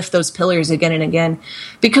 them lift those pillars again and again,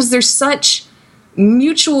 because there's such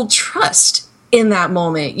mutual trust in that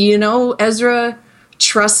moment. Ezra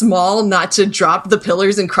trusts Maul not to drop the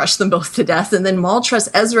pillars and crush them both to death. And then Maul trusts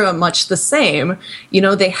Ezra much the same.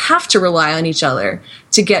 They have to rely on each other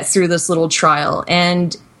to get through this little trial.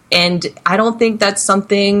 And I don't think that's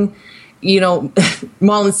something, Maul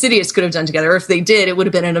and Sidious could have done together. Or if they did, it would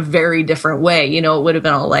have been in a very different way. It would have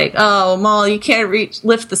been all like, oh, Maul, you can't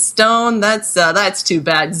lift the stone. That's too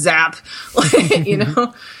bad. Zap.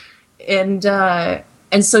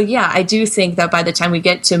 And so, I do think that by the time we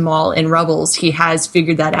get to Maul in Rebels, he has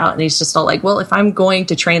figured that out, and he's just all like, well, if I'm going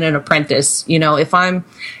to train an apprentice, if I'm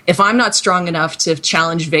not strong enough to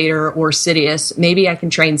challenge Vader or Sidious, maybe I can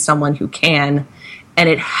train someone who can, and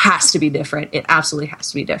it has to be different. It absolutely has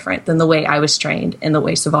to be different than the way I was trained and the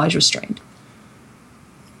way Savage was trained.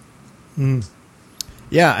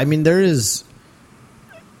 Yeah, I mean, there is...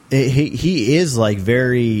 He is, like,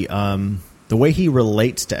 very... the way he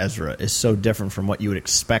relates to Ezra is so different from what you would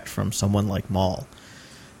expect from someone like Maul.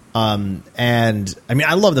 And I mean,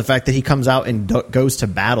 I love the fact that he comes out and goes to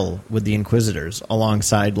battle with the Inquisitors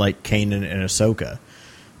alongside like Kanan and Ahsoka.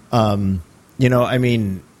 I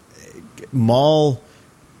mean, Maul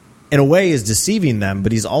in a way is deceiving them,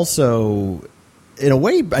 but he's also in a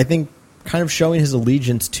way, I think, kind of showing his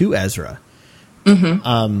allegiance to Ezra.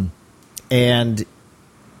 Mm-hmm. And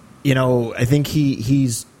I think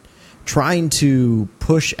he's trying to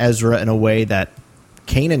push Ezra in a way that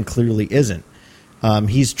Kanan clearly isn't.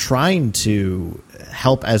 He's trying to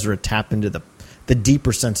help Ezra tap into the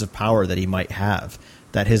deeper sense of power that he might have,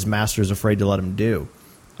 that his master is afraid to let him do.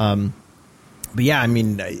 But yeah, I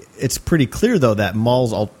mean, it's pretty clear, though, that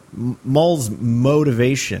Maul's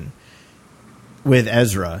motivation with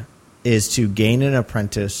Ezra is to gain an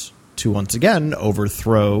apprentice to, once again,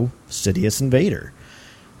 overthrow Sidious and Vader.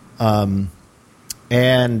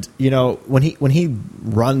 And when he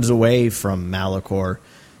runs away from Malachor,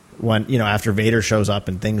 when after Vader shows up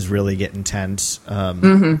and things really get intense,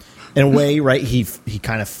 in a way, right? He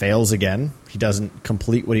kind of fails again. He doesn't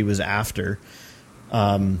complete what he was after,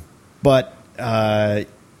 but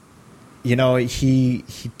he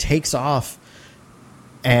takes off,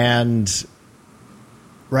 and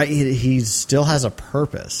right, he still has a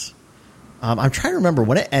purpose. I'm trying to remember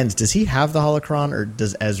when it ends. Does he have the holocron, or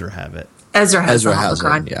does Ezra have it? Ezra has the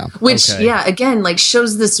holocron, which, again, like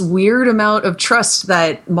shows this weird amount of trust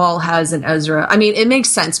that Maul has in Ezra. I mean, it makes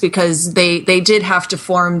sense because they did have to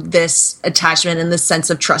form this attachment and this sense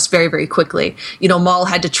of trust very, very quickly. Maul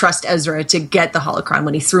had to trust Ezra to get the holocron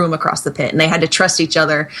when he threw him across the pit, and they had to trust each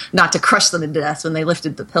other not to crush them to death when they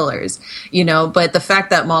lifted the pillars. But the fact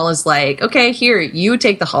that Maul is like, okay, here, you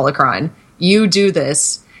take the holocron, you do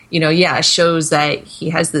this. shows that he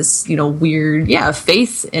has this, weird,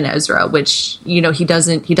 faith in Ezra, which, he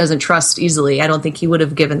doesn't trust easily. I don't think he would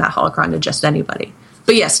have given that holocron to just anybody.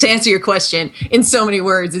 But yes, to answer your question in so many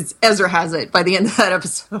words, it's Ezra has it by the end of that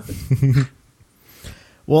episode.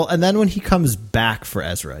 Well, and then when he comes back for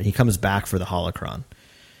Ezra, he comes back for the holocron.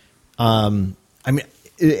 I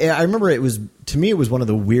remember it was one of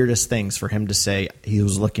the weirdest things for him to say he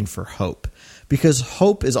was looking for hope, because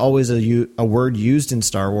hope is always a word used in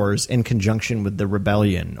Star Wars in conjunction with the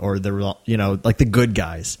rebellion or like the good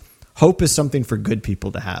guys. Hope is something for good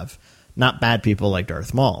people to have, not bad people like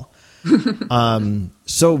Darth Maul.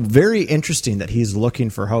 So very interesting that he's looking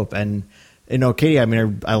for hope. And Katie,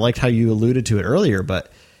 I liked how you alluded to it earlier,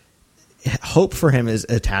 but hope for him is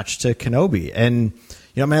attached to Kenobi. And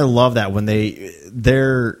I love that when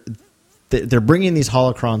they're bringing these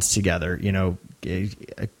holocrons together.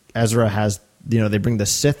 Ezra has, they bring the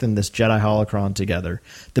Sith and this Jedi holocron together.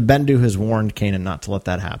 The Bendu has warned Kanan not to let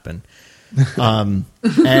that happen.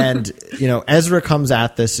 And Ezra comes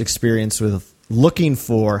at this experience with looking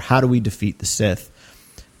for, how do we defeat the Sith?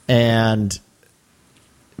 And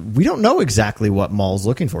we don't know exactly what Maul's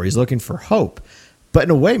looking for. He's looking for hope, but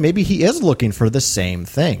in a way, maybe he is looking for the same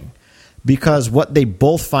thing, because what they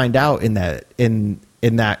both find out in that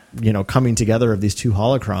coming together of these two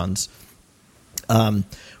holocrons,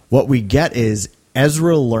 what we get is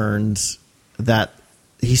Ezra learns that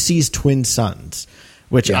he sees twin suns,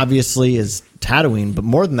 which obviously is Tatooine, but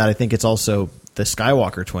more than that, I think it's also the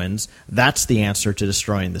Skywalker twins. That's the answer to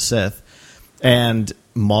destroying the Sith. And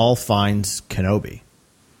Maul finds Kenobi.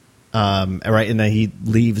 Right, and then he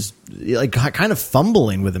leaves like kind of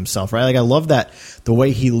fumbling with himself, right? Like, I love that the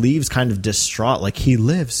way he leaves kind of distraught, like he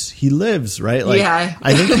lives, right? Like, yeah.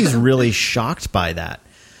 I think he's really shocked by that.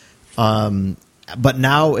 But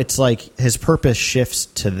now it's like his purpose shifts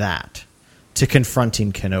to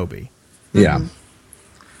confronting Kenobi. Yeah. Mm-hmm.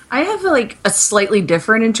 I have like a slightly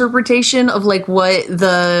different interpretation of like what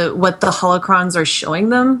the holocrons are showing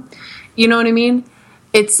them. You know what I mean?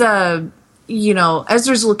 It's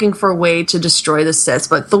Ezra's looking for a way to destroy the Sith,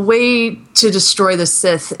 but the way to destroy the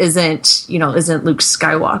Sith isn't Luke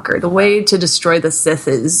Skywalker. The way to destroy the Sith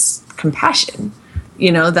is compassion.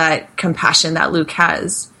 That compassion that Luke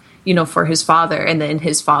has, for his father, and then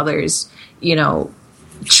his father's,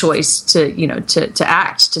 choice to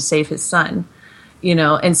act to save his son.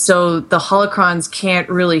 And so the holocrons can't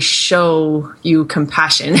really show you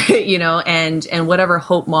compassion, and whatever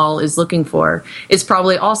hope Maul is looking for is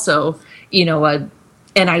probably also,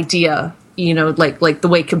 an idea, like the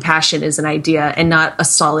way compassion is an idea and not a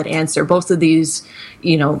solid answer. Both of these,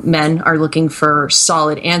 men are looking for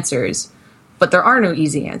solid answers, but there are no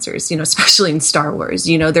easy answers, especially in Star Wars.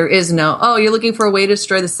 There is no, oh, you're looking for a way to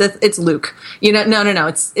destroy the Sith, it's Luke. No,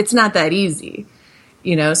 it's not that easy.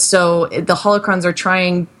 So the holocrons are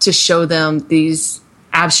trying to show them these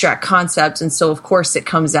abstract concepts, and so of course it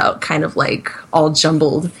comes out kind of like all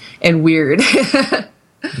jumbled and weird.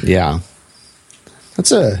 Yeah,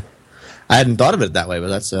 I hadn't thought of it that way, but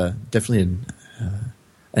that's definitely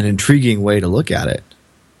an intriguing way to look at it.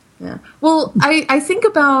 Yeah. Well, I think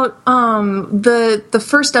about the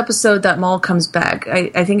first episode that Maul comes back.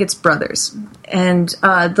 I think it's Brothers, and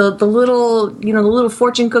the little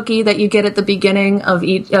fortune cookie that you get at the beginning of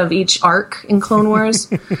each arc in Clone Wars.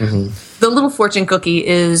 Mm-hmm. The little fortune cookie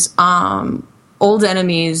is old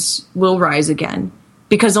enemies will rise again,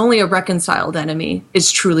 because only a reconciled enemy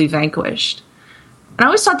is truly vanquished. And I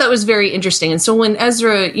always thought that was very interesting. And so when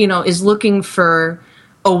Ezra, is looking for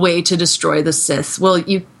a way to destroy the Sith, well,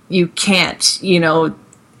 you can't,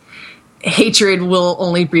 hatred will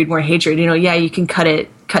only breed more hatred. You can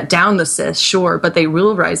cut down the Sith, sure, but they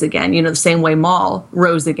will rise again, the same way Maul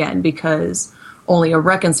rose again, because only a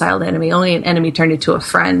reconciled enemy, only an enemy turned into a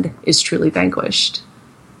friend is truly vanquished.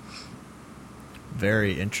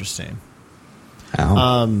 Very interesting.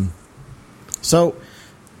 Ow. So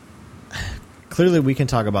clearly we can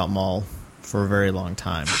talk about Maul for a very long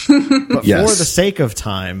time, but yes. For the sake of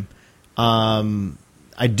time,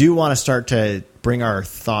 I do want to start to bring our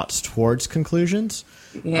thoughts towards conclusions.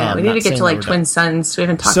 Yeah, we need to get to like Twin Suns. We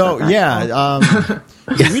haven't talked about that.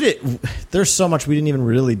 Yeah, there's so much we didn't even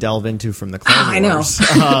really delve into from the Clone Wars.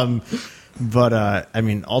 I know. But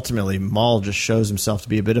ultimately, Maul just shows himself to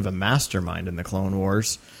be a bit of a mastermind in the Clone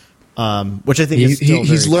Wars, which I think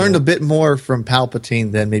he's learned a bit more from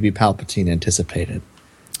Palpatine than maybe Palpatine anticipated.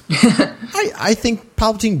 I think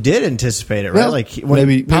Palpatine did anticipate it, right? Well, like when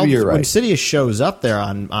maybe you're right. When Sidious shows up there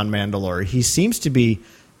on Mandalore, he seems to be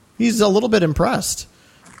he's a little bit impressed.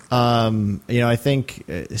 I think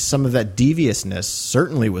some of that deviousness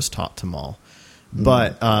certainly was taught to Maul.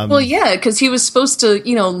 But well, yeah, because he was supposed to,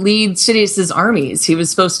 lead Sidious's armies. He was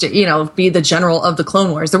supposed to, be the general of the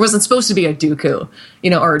Clone Wars. There wasn't supposed to be a Dooku,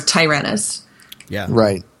 or Tyrannus. Yeah,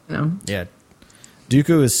 right. Yeah,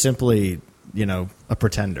 Dooku is simply, a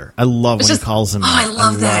pretender. I love when he calls him. I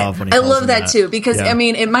love that. I love that too, because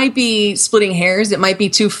it might be splitting hairs. It might be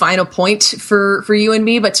too fine a point for you and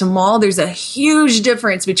me, but to Maul, there's a huge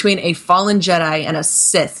difference between a fallen Jedi and a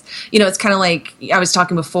Sith. It's kind of like I was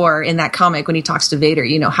talking before in that comic when he talks to Vader.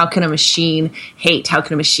 How can a machine hate? How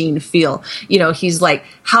can a machine feel? He's like,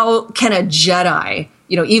 how can a Jedi,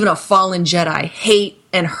 even a fallen Jedi, hate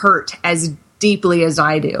and hurt as deeply as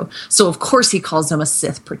I do? So of course he calls him a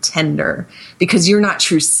Sith pretender, because you're not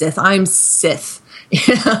true Sith. I'm Sith.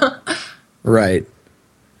 Right.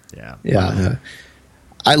 Yeah.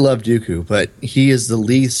 I love Dooku, but he is the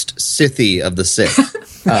least Sithy of the Sith.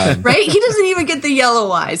 Right? He doesn't even get the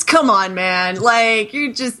yellow eyes. Come on, man. Like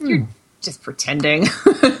you're just pretending.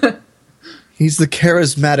 He's the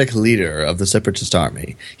charismatic leader of the Separatist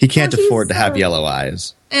army. He can't afford to have yellow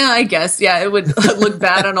eyes. Yeah, I guess. Yeah, it would look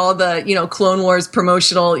bad on all the, Clone Wars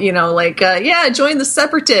promotional, join the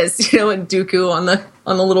Separatists, and Dooku on the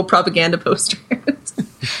little propaganda poster. But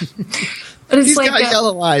it's He's got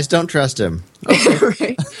yellow eyes. Don't trust him. Okay.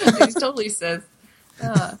 Right? He's totally Sith.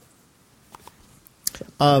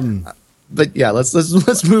 But yeah,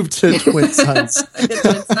 let's move to Twin Sons.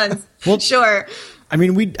 Twin Sons. Well, sure. I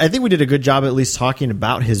mean, I think we did a good job at least talking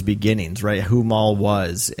about his beginnings, right? Who Maul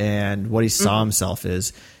was and what he saw himself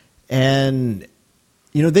as. And,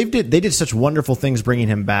 they did such wonderful things bringing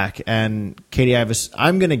him back. And Katie,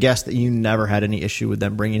 I'm going to guess that you never had any issue with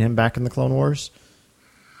them bringing him back in the Clone Wars.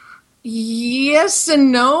 Yes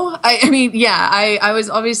and no. I was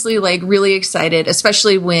obviously really excited,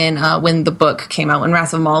 especially when the book came out, when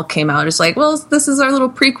Wrath of Maul came out. It's like, well, this is our little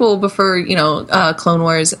prequel before, Clone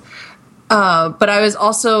Wars. But I was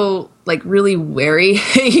also really wary,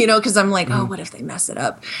 because I'm like, oh, what if they mess it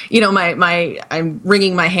up? I'm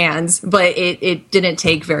wringing my hands, but it didn't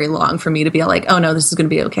take very long for me to be like, oh no, this is going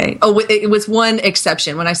to be okay. Oh, with one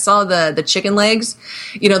exception. When I saw the chicken legs,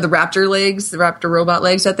 the raptor legs, the raptor robot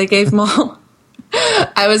legs that they gave Maul,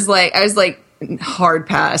 I was like, hard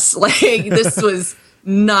pass. This was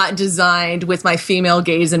not designed with my female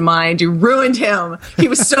gaze in mind. You ruined him. He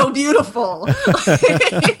was so beautiful. Messed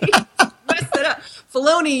it up.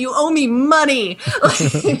 Filoni, you owe me money.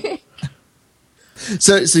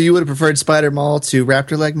 So you would have preferred Spider Maul to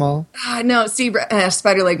Raptor Leg Maul? No, see,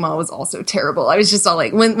 Spider Leg Maul was also terrible. I was just all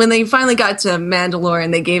like, when they finally got to Mandalore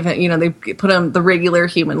and they gave him, they put him the regular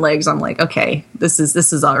human legs. I'm like, okay, this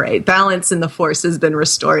is all right. Balance in the Force has been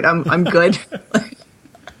restored. I'm good.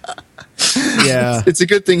 Yeah, it's a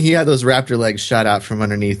good thing he had those raptor legs shot out from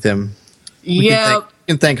underneath him. Yeah, you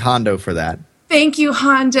can thank Hondo for that. Thank you,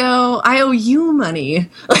 Hondo. I owe you money.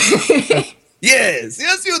 Yes,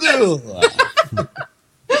 you do.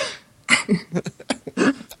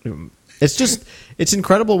 It's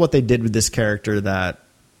incredible what they did with this character that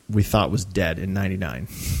we thought was dead in '99.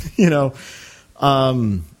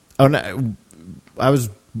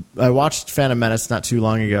 I watched Phantom Menace not too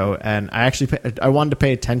long ago, and I wanted to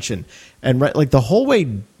pay attention. And the whole way,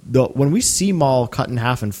 when we see Maul cut in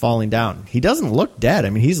half and falling down, he doesn't look dead.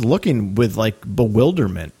 I mean, he's looking with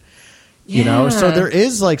bewilderment, So there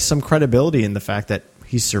is some credibility in the fact that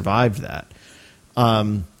he survived that.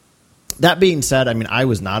 That being said, I mean, I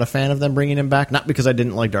was not a fan of them bringing him back, not because I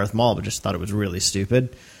didn't like Darth Maul, but just thought it was really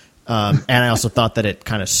stupid. And I also thought that it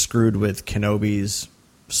kind of screwed with Kenobi's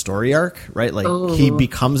story arc, right? He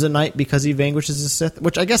becomes a knight because he vanquishes a Sith,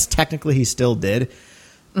 which I guess technically he still did.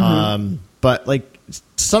 Mm-hmm. But to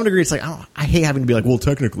some degree, it's I hate having to be well,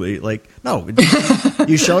 technically, no,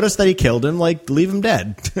 you showed us that he killed him, leave him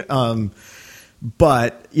dead.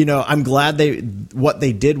 But I'm glad what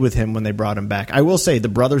they did with him when they brought him back. I will say the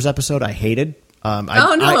brothers episode I hated.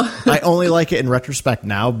 I only like it in retrospect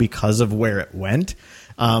now because of where it went.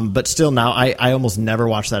 But still now I almost never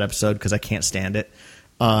watch that episode because I can't stand it.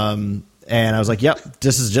 And I was like, yep,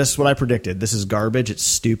 this is just what I predicted. This is garbage. It's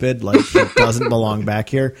stupid. It doesn't belong back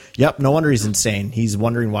here. Yep, no wonder he's insane. He's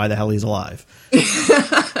wondering why the hell he's alive.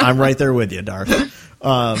 I'm right there with you, Darth.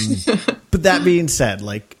 But that being said,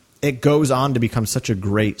 it goes on to become such a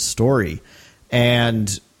great story.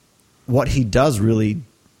 And what he does really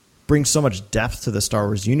brings so much depth to the Star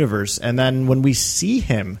Wars universe. And then when we see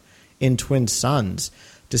him in Twin Sons,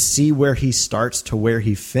 to see where he starts to where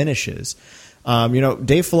he finishes.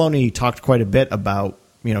 Dave Filoni talked quite a bit about,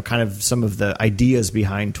 kind of some of the ideas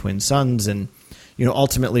behind Twin Sons and,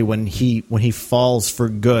 ultimately when he falls for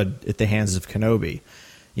good at the hands of Kenobi.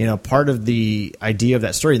 part of the idea of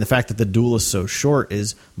that story and the fact that the duel is so short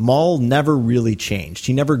is Maul never really changed.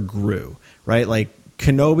 He never grew, right? Like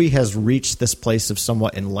Kenobi has reached this place of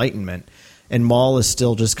somewhat enlightenment, and Maul is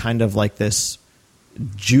still just kind of like this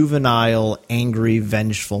juvenile, angry,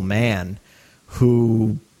 vengeful man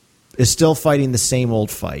who is still fighting the same old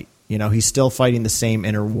fight. He's still fighting the same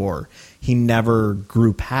inner war. He never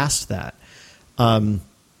grew past that. But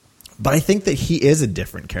I think that he is a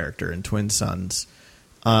different character in Twin Sons.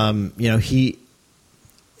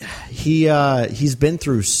 He's been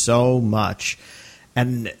through so much,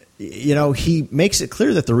 and he makes it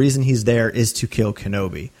clear that the reason he's there is to kill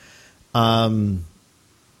Kenobi.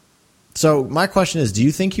 So my question is, do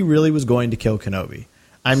you think he really was going to kill Kenobi?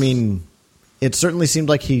 I mean, it certainly seemed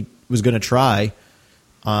like he was going to try,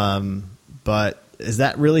 but is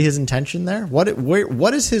that really his intention there?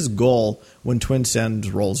 What is his goal when Twin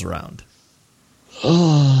Sons rolls around?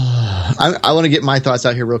 I want to get my thoughts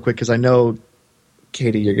out here real quick because I know,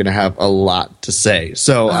 Katie, you're going to have a lot to say.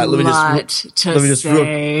 So let me just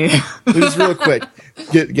real quick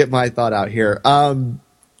get my thought out here. I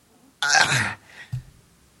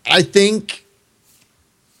think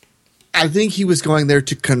he was going there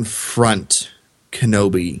to confront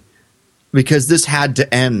Kenobi because this had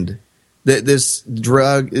to end. This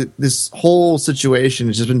whole situation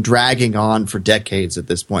has just been dragging on for decades at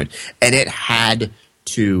this point, and it had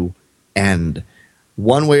to end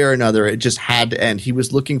one way or another. It just had to end. He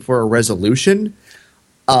was looking for a resolution.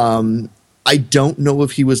 I don't know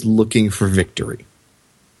if he was looking for victory.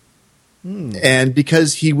 And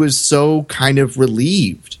because he was so kind of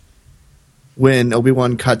relieved when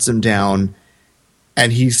Obi-Wan cuts him down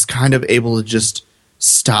and he's kind of able to just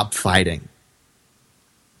stop fighting.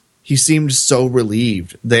 He seemed so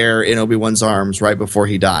relieved there in Obi-Wan's arms right before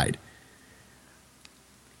he died.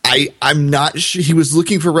 I'm not sure he was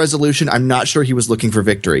looking for resolution. I'm not sure he was looking for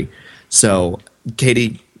victory. So,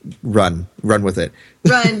 Katie, run with it.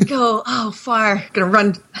 Run, go, far. Gonna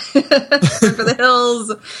run for the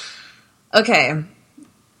hills. Okay.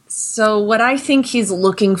 So what I think he's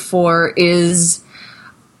looking for is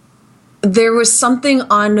there was something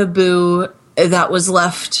on Naboo that was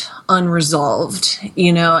left unresolved,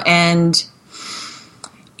 and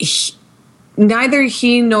neither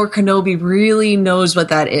he nor Kenobi really knows what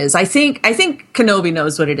that is. I think Kenobi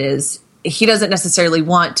knows what it is. He doesn't necessarily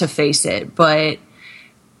want to face it, but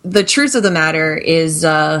the truth of the matter is,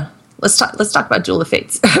 let's talk about Duel of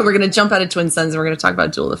Fates. We're going to jump out of Twin Sons and we're going to talk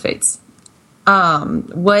about Duel of Fates.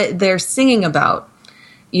 What they're singing about,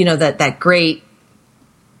 that great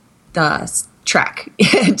track.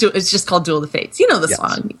 It's just called Duel of the Fates. You know the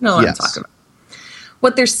song. You know what I'm talking about.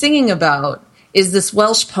 What they're singing about is this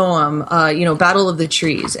Welsh poem, Battle of the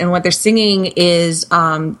Trees. And what they're singing is,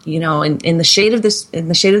 in the shade of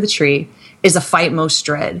the tree is a fight most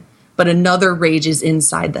dread, but another rages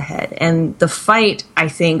inside the head. And the fight, I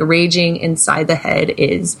think, raging inside the head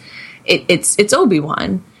is it's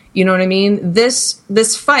Obi-Wan. You know what I mean? This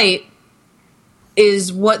fight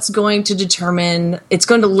is what's going to determine, it's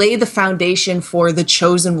going to lay the foundation for the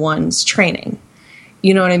Chosen One's training.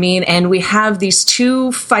 You know what I mean? And we have these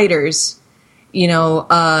two fighters,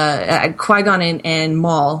 Qui-Gon and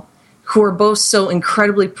Maul, who are both so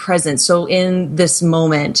incredibly present. So in this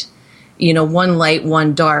moment, one light,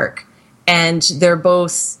 one dark, and they're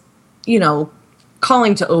both,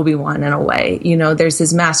 calling to Obi-Wan in a way. There's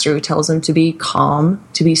his master who tells him to be calm,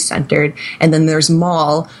 to be centered. And then there's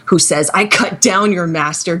Maul who says, I cut down your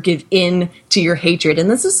master, give in to your hatred. And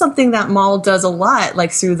this is something that Maul does a lot,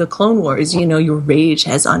 like through the Clone Wars. Your rage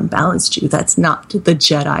has unbalanced you. That's not the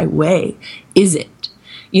Jedi way, is it?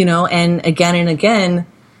 And again,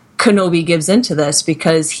 Kenobi gives into this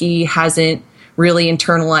because he hasn't really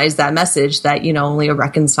internalized that message that, only a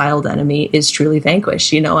reconciled enemy is truly vanquished.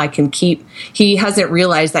 He hasn't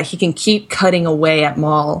realized that he can keep cutting away at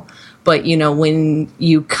Maul, but, when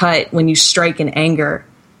you strike in anger,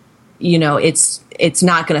 it's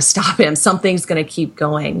not going to stop him. Something's going to keep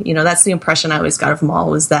going. That's the impression I always got of Maul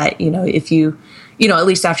was that, if you, at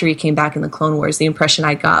least after he came back in the Clone Wars, the impression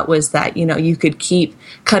I got was that, you could keep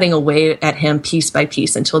cutting away at him piece by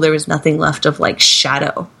piece until there was nothing left of like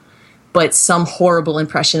shadow. But some horrible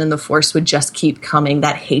impression in the Force would just keep coming.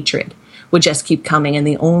 That hatred would just keep coming. And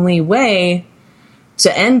the only way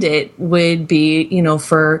to end it would be,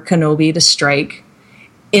 for Kenobi to strike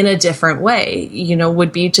in a different way,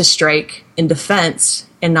 would be to strike in defense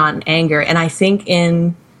and not in anger. And I think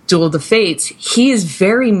in Duel of the Fates, he is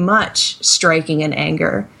very much striking in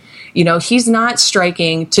anger. You know, he's not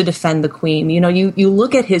striking to defend the queen. You know, you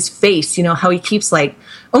look at his face, you know, how he keeps like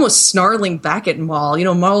almost snarling back at Maul. You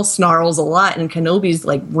know, Maul snarls a lot and Kenobi's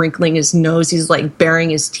like wrinkling his nose. He's like baring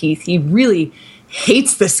his teeth. He really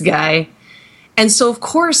hates this guy. And so, of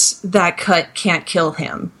course, that cut can't kill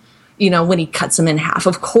him, you know, when he cuts him in half.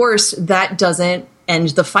 Of course, that doesn't end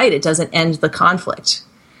the fight. It doesn't end the conflict.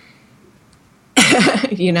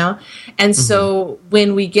 You know? And so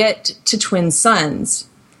when we get to Twin Sons,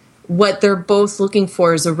 what they're both looking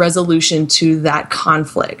for is a resolution to that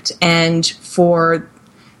conflict. And for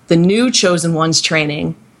the new Chosen One's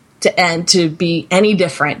training to end, to be any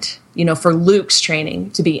different, you know, for Luke's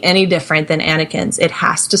training to be any different than Anakin's, it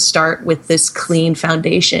has to start with this clean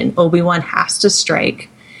foundation. Obi-Wan has to strike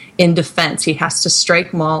in defense. He has to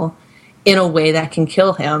strike Maul in a way that can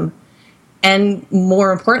kill him. And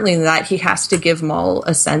more importantly than that, he has to give Maul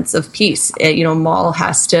a sense of peace. You know, Maul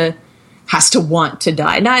has to want to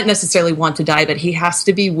die. Not necessarily want to die, but he has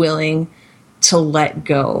to be willing to let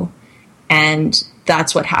go. And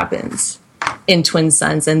that's what happens in Twin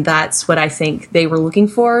Sons. And that's what I think they were looking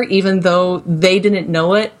for, even though they didn't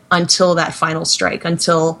know it until that final strike,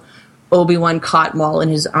 until Obi-Wan caught Maul in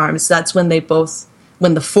his arms. That's when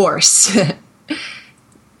when the Force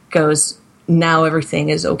goes, now everything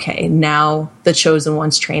is okay. Now the Chosen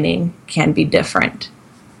One's training can be different.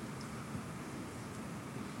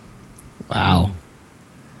 Wow.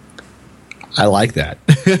 I like that.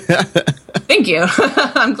 Thank you.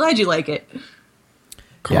 I'm glad you like it.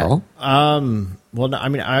 Carl? Yeah. Well, no, I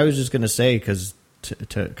mean, I was just going to say, because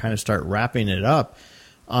to kind of start wrapping it up,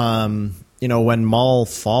 you know, when Maul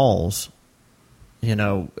falls, you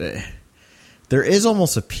know, there is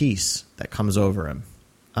almost a peace that comes over him.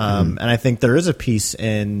 And I think there is a peace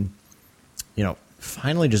in, you know,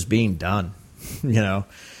 finally just being done, you know.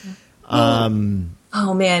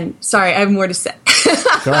 Oh, man. Sorry, I have more to say.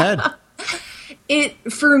 Go ahead.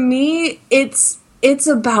 For me, it's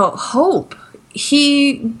about hope.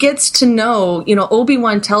 He gets to know, you know,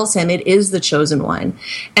 Obi-Wan tells him it is the Chosen One.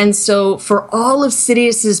 And so for all of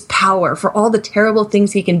Sidious's power, for all the terrible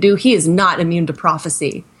things he can do, he is not immune to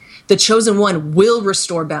prophecy. The Chosen One will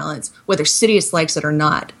restore balance, whether Sidious likes it or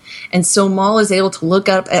not. And so Maul is able to look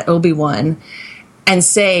up at Obi-Wan and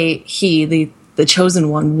say, the Chosen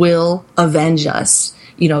One, will avenge us.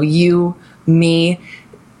 You know, you, me,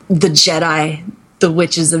 the Jedi, the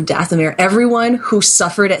witches of Dathomir, everyone who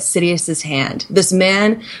suffered at Sidious's hand. This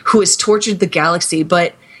man who has tortured the galaxy,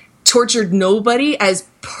 but tortured nobody as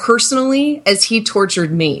personally as he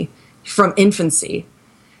tortured me from infancy.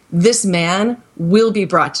 This man will be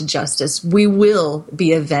brought to justice. We will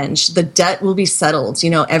be avenged. The debt will be settled.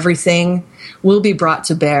 You know, everything will be brought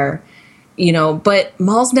to bear. You know, but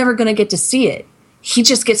Maul's never going to get to see it. He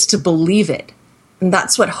just gets to believe it. And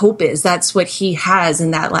that's what hope is. That's what he has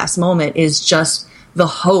in that last moment, is just the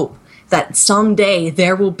hope that someday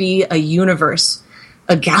there will be a universe,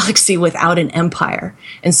 a galaxy without an empire.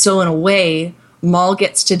 And so in a way, Maul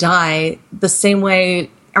gets to die the same way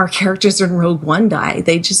our characters in Rogue One die.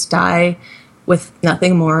 They just die with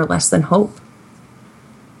nothing more or less than hope.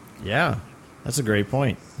 Yeah, that's a great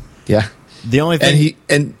point. Yeah. The only thing,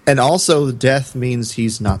 and also death means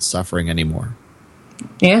he's not suffering anymore.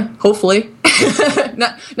 Yeah, hopefully.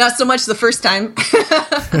 not so much the first time.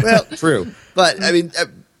 Well, true, but I mean,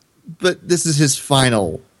 but this is his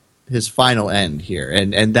final end here,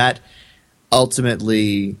 and that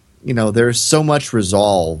ultimately, you know, there's so much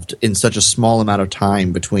resolved in such a small amount of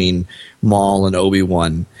time between Maul and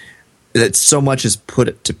Obi-Wan that so much is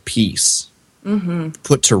put to peace,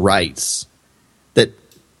 put to rights, that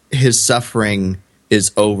his suffering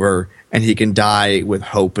is over and he can die with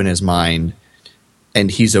hope in his mind,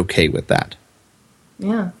 and he's okay with that.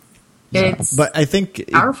 Yeah. It's but I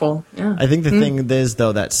think powerful. Yeah. I think the thing is,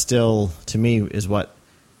 though, that still, to me, is what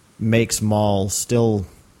makes Maul still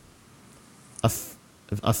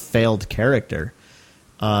a failed character,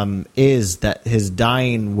 is that his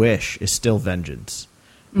dying wish is still vengeance,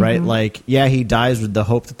 right? Like, yeah, he dies with the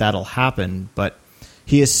hope that that'll happen, but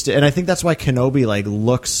he is, and I think that's why Kenobi like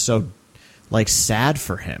looks so like sad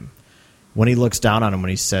for him when he looks down on him when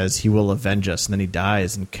he says he will avenge us, and then he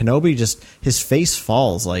dies, and Kenobi just, his face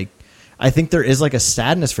falls. Like, I think there is like a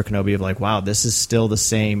sadness for Kenobi of like, wow, this is still the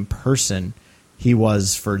same person he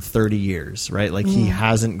was for 30 years, right? Like, he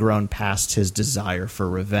hasn't grown past his desire for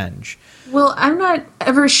revenge. Well, I'm not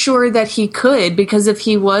ever sure that he could, because if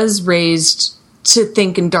he was raised to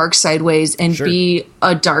think in dark side ways and be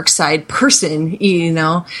a dark side person, you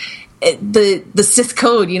know, the Sith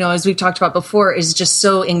code, you know, as we've talked about before, is just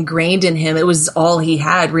so ingrained in him. It was all he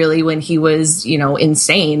had really when he was, you know,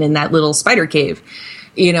 insane in that little spider cave.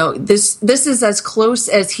 This is as close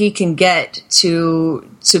as he can get to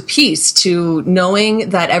peace, to knowing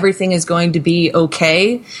that everything is going to be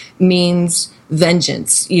okay means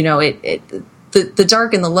vengeance. The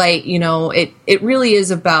dark and the light, it really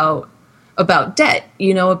is about debt,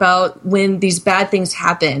 about when these bad things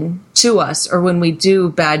happen to us or when we do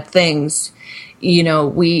bad things,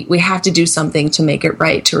 we have to do something to make it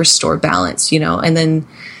right, to restore balance, and then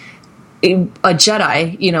a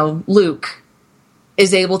Jedi, Luke,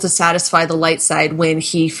 is able to satisfy the light side when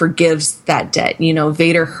he forgives that debt.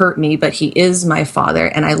 Vader hurt me, but he is my father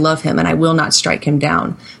and I love him and I will not strike him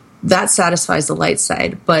down. That satisfies the light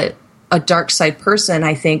side. But a dark side person,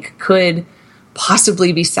 I think, could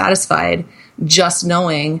possibly be satisfied just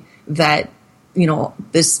knowing that,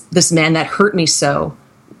 this man that hurt me so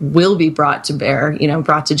will be brought to bear,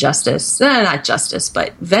 brought to justice. Not justice,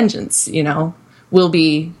 but vengeance, will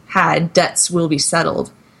be had. Debts will be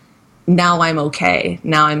settled. Now I'm okay.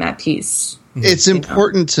 Now I'm at peace. It's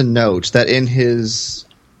important to note that in his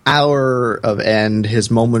hour of end, his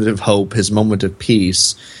moment of hope, his moment of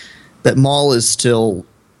peace, that Maul is still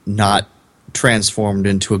not transformed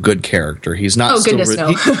into a good character. He's not. Oh, goodness,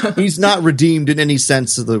 no. He's not redeemed in any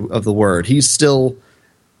sense of the word. He's still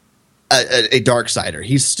a dark sider.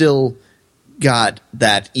 He's still got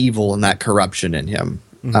that evil and that corruption in him.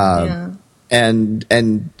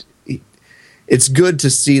 And it's good to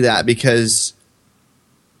see that, because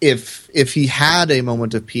if he had a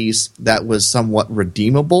moment of peace that was somewhat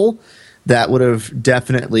redeemable, that would have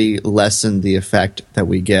definitely lessened the effect that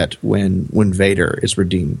we get when Vader is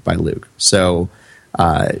redeemed by Luke. So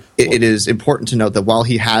it is important to note that while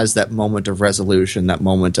he has that moment of resolution, that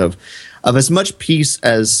moment of as much peace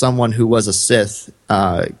as someone who was a Sith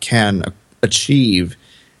can achieve,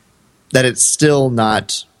 that it's still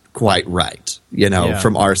not quite right,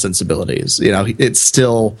 from our sensibilities. It's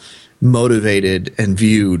still motivated and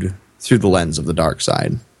viewed through the lens of the dark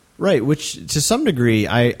side. Right, which to some degree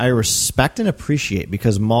I respect and appreciate,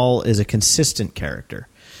 because Maul is a consistent character.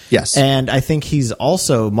 Yes. And I think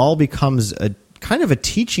Maul becomes a kind of a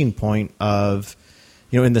teaching point of,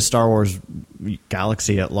 in the Star Wars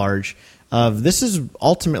galaxy at large, of this is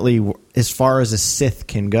ultimately as far as a Sith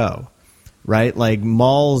can go, right? Like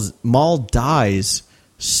Maul dies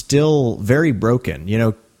still very broken.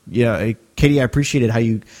 Katie, I appreciated how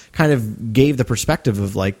you kind of gave the perspective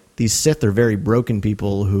of like these Sith are very broken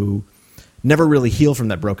people who never really heal from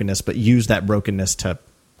that brokenness, but use that brokenness to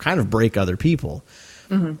kind of break other people.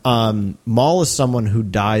 Mm-hmm. Maul is someone who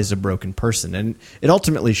dies a broken person, and it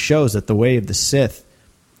ultimately shows that the way of the Sith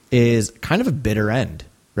is kind of a bitter end,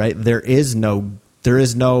 right? There is no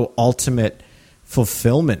ultimate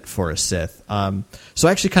fulfillment for a Sith. So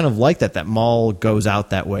I actually kind of like that Maul goes out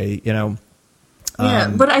that way,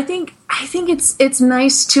 but I think it's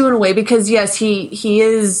nice too in a way, because yes, he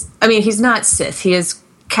is. I mean, he's not Sith. He has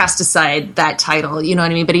cast aside that title. You know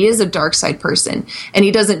what I mean? But he is a dark side person, and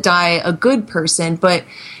he doesn't die a good person. But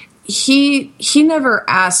he never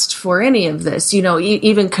asked for any of this.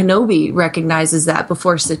 Even Kenobi recognizes that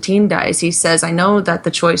before Satine dies. He says, "I know that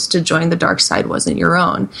the choice to join the dark side wasn't your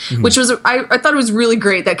own," which was I thought it was really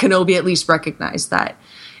great that Kenobi at least recognized that.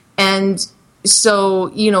 And so,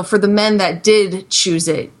 for the men that did choose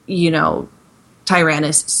it,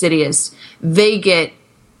 Tyrannus, Sidious, they get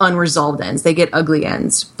unresolved ends. They get ugly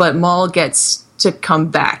ends. But Maul gets to come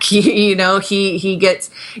back. He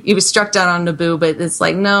was struck down on Naboo, but it's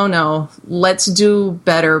like, no, let's do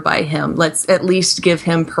better by him. Let's at least give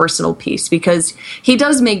him personal peace, because he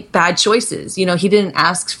does make bad choices. He didn't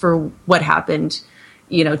ask for what happened,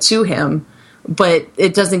 to him. But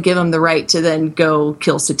it doesn't give him the right to then go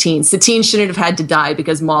kill Satine. Satine shouldn't have had to die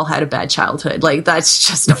because Maul had a bad childhood. Like, that's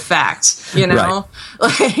just a fact, Right.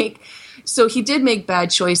 Like, so he did make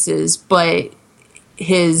bad choices, but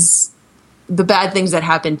the bad things that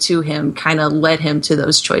happened to him kind of led him to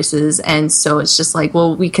those choices. And so it's just like,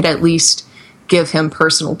 well, we could at least give him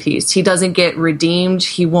personal peace. He doesn't get redeemed.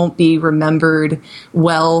 He won't be remembered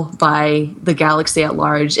well by the galaxy at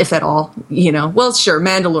large, if at all. Well, sure,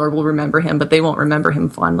 Mandalore will remember him, but they won't remember him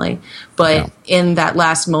fondly. But in that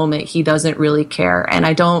last moment, he doesn't really care. And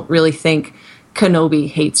I don't really think Kenobi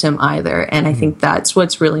hates him either. And I think that's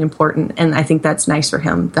what's really important. And I think that's nice for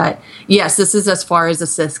him, that, yes, this is as far as a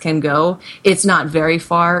Sith can go. It's not very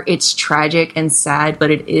far. It's tragic and sad, but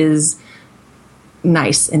it is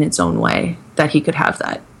nice in its own way that he could have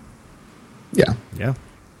that. Yeah.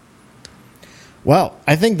 Well,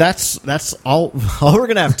 I think that's all we're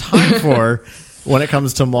gonna have time for when it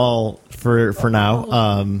comes to Maul for now.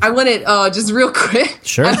 I wanted just real quick.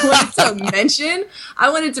 Sure. I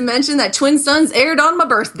wanted to mention that Twin Suns aired on my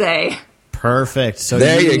birthday. Perfect. So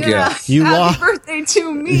there you go. You Happy birthday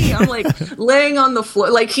to me. I'm like laying on the floor,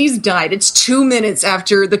 like he's died. It's 2 minutes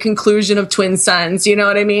after the conclusion of Twin Sons. You know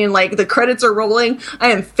what I mean? Like the credits are rolling. I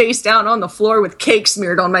am face down on the floor with cake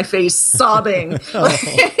smeared on my face, sobbing.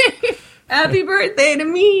 Happy birthday to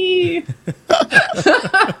me.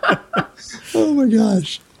 Oh my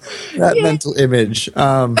gosh. That mental image.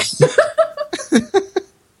 Oh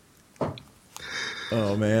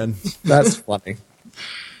man. That's funny.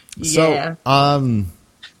 So,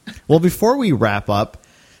 well, before we wrap up,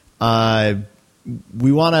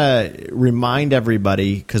 we want to remind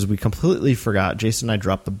everybody, because we completely forgot. Jason and I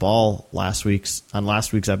dropped the ball last week's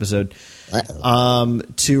episode.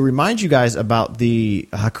 To remind you guys about the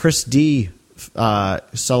Chris D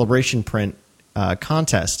celebration print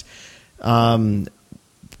contest.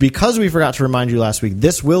 Because we forgot to remind you last week,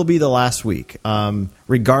 this will be the last week.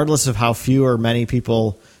 Regardless of how few or many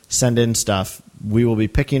people send in stuff, we will be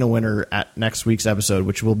picking a winner at next week's episode,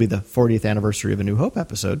 which will be the 40th anniversary of A New Hope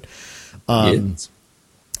episode. Yes.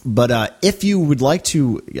 But if you would like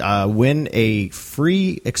to win a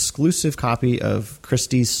free exclusive copy of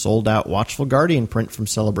Christie's sold-out Watchful Guardian print from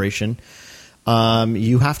Celebration,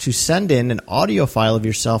 you have to send in an audio file of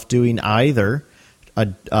yourself doing either a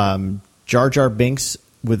Jar Jar Binks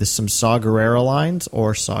with some Saw Gerrera lines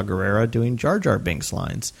or Saw Gerrera doing Jar Jar Binks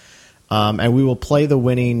lines. And we will play the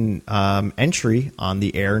winning entry on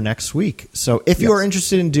the air next week. So if you are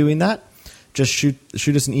interested in doing that, just shoot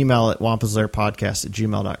us an email at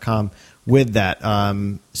wampaslairpodcast@gmail.com with that,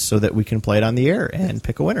 so that we can play it on the air and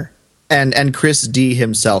pick a winner. And Chris D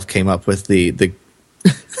himself came up with the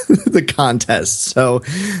the contest. So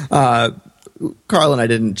Carl and I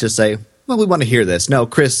didn't just say, well, we want to hear this. No,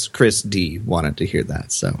 Chris D wanted to hear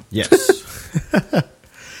that. So yes.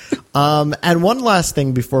 And one last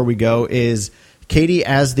thing before we go is, Katie,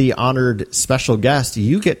 as the honored special guest,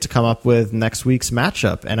 you get to come up with next week's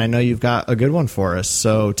matchup, and I know you've got a good one for us,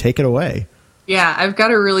 so take it away. Yeah, I've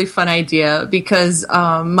got a really fun idea because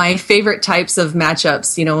my favorite types of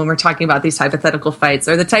matchups, when we're talking about these hypothetical fights,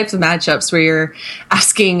 are the types of matchups where you're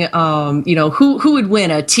asking, who would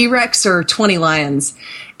win, a T-Rex or 20 lions?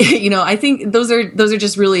 I think those are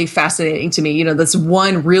just really fascinating to me. This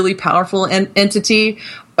one really powerful entity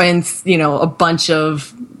and, a bunch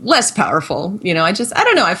of less powerful. I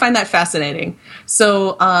don't know. I find that fascinating.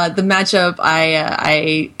 So the matchup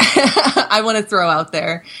I want to throw out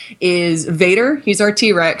there is Vader. He's our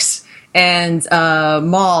T-Rex, and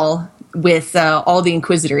Maul with all the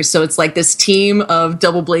Inquisitors. So it's like this team of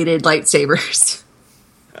double-bladed lightsabers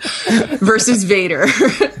versus Vader,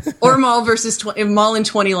 or Maul versus Maul and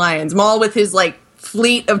 20 lions. Maul with his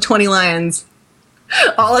fleet of 20 lions,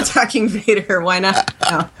 all attacking Vader. Why not?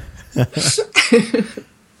 No.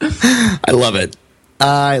 I love it.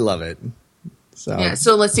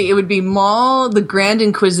 So let's see. It would be Maul, the Grand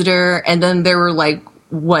Inquisitor, and then there were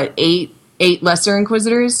eight lesser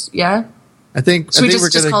Inquisitors. Yeah, I think. So I we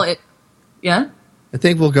think just call it. Yeah. I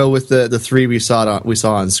think we'll go with the three we saw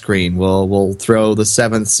on screen. We'll throw the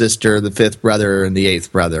seventh sister, the fifth brother, and the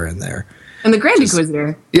eighth brother in there. And the Grand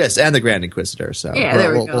Inquisitor. Yes, and the Grand Inquisitor. So yeah,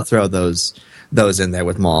 there we go. We'll throw those in there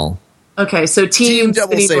with Maul. Okay, so team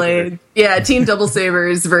Double Spinny Saber. Blade. Yeah, Team Double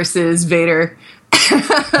Sabers versus Vader.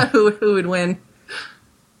 Who would win?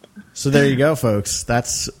 So there you go, folks.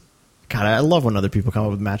 That's... God, I love when other people come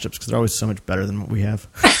up with matchups because they're always so much better than what we have.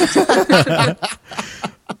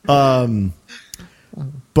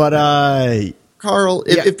 Carl,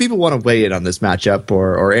 if people want to weigh in on this matchup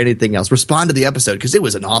or anything else, respond to the episode because it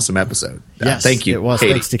was an awesome episode. Yes, thank you. It was.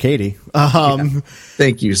 Katie. Thanks to Katie.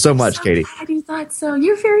 Thank you so much, Katie. Glad you thought so.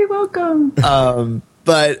 You're very welcome.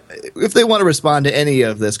 But if they want to respond to any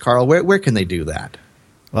of this, Carl, where can they do that?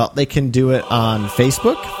 Well, they can do it on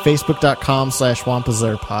Facebook,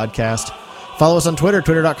 facebook.com/Wampaslair podcast. Follow us on Twitter,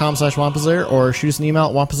 twitter.com/Wampaslair, or shoot us an email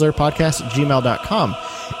at wampaslairpodcast@gmail.com.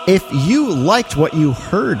 If you liked what you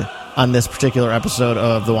heard on this particular episode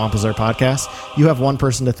of the Wampaslair podcast, you have one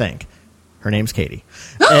person to thank. Her name's Katie.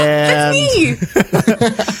 That's me!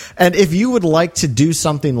 And if you would like to do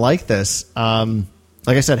something like this,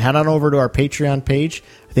 like I said, head on over to our Patreon page.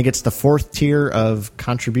 I think it's the 4th tier of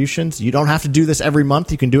contributions. You don't have to do this every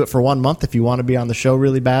month. You can do it for 1 month if you want to be on the show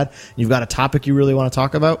really bad. You've got a topic you really want to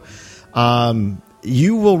talk about.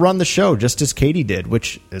 You will run the show just as Katie did,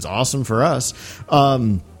 which is awesome for us.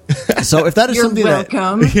 So if that is something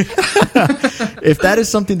welcome. if that is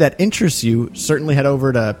something that interests you, certainly head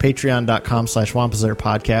over to patreon.com/Wampaslair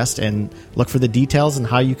podcast and look for the details and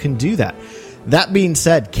how you can do that. That being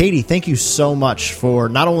said, Katie, thank you so much for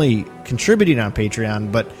not only contributing on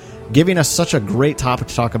Patreon, but giving us such a great topic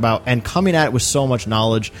to talk about and coming at it with so much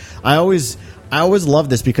knowledge. I always I always love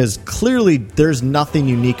this because clearly there's nothing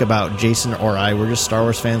unique about Jason or I. We're just Star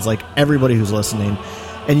Wars fans like everybody who's listening.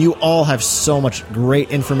 And you all have so much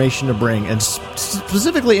great information to bring, and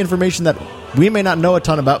specifically information that we may not know a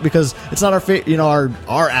ton about because it's not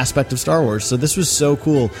our aspect of Star Wars. So this was so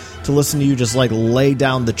cool to listen to you just like lay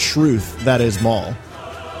down the truth that is Maul.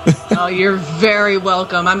 Oh, you're very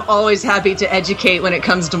welcome. I'm always happy to educate when it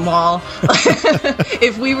comes to Maul.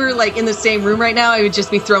 If we were like in the same room right now, I would just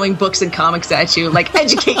be throwing books and comics at you, like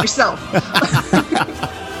educate yourself.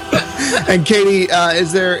 And Katie,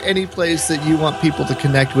 is there any place that you want people to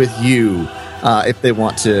connect with you if they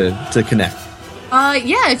want to connect?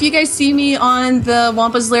 Yeah, if you guys see me on the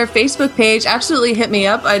Wampa's Lair Facebook page, absolutely hit me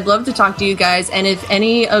up. I'd love to talk to you guys. And if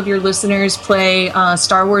any of your listeners play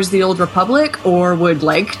Star Wars The Old Republic or would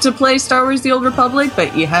like to play Star Wars The Old Republic,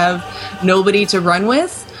 but you have nobody to run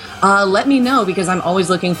with, let me know because I'm always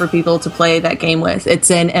looking for people to play that game with.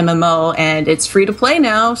 It's an MMO and it's free to play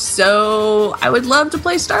now, so I would love to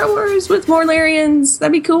play Star Wars with more Larians.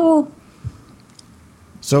 That'd be cool.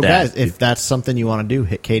 So guys, if that's something you want to do,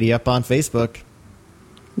 hit Katie up on Facebook.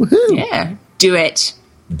 Woohoo! Yeah, do it.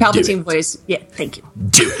 Palpatine voice. Yeah, thank you.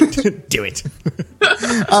 Do it. Do it.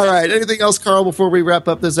 All right. Anything else, Carl, before we wrap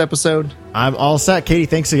up this episode? I'm all set. Katie,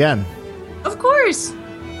 thanks again. Of course.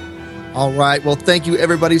 All right. Well, thank you,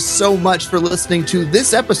 everybody, so much for listening to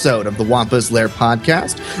this episode of the Wampa's Lair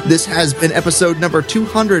podcast. This has been episode number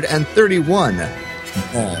 231.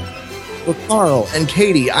 For Carl and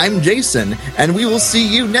Katie, I'm Jason, and we will see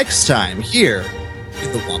you next time here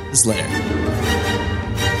in the Wampa's Lair.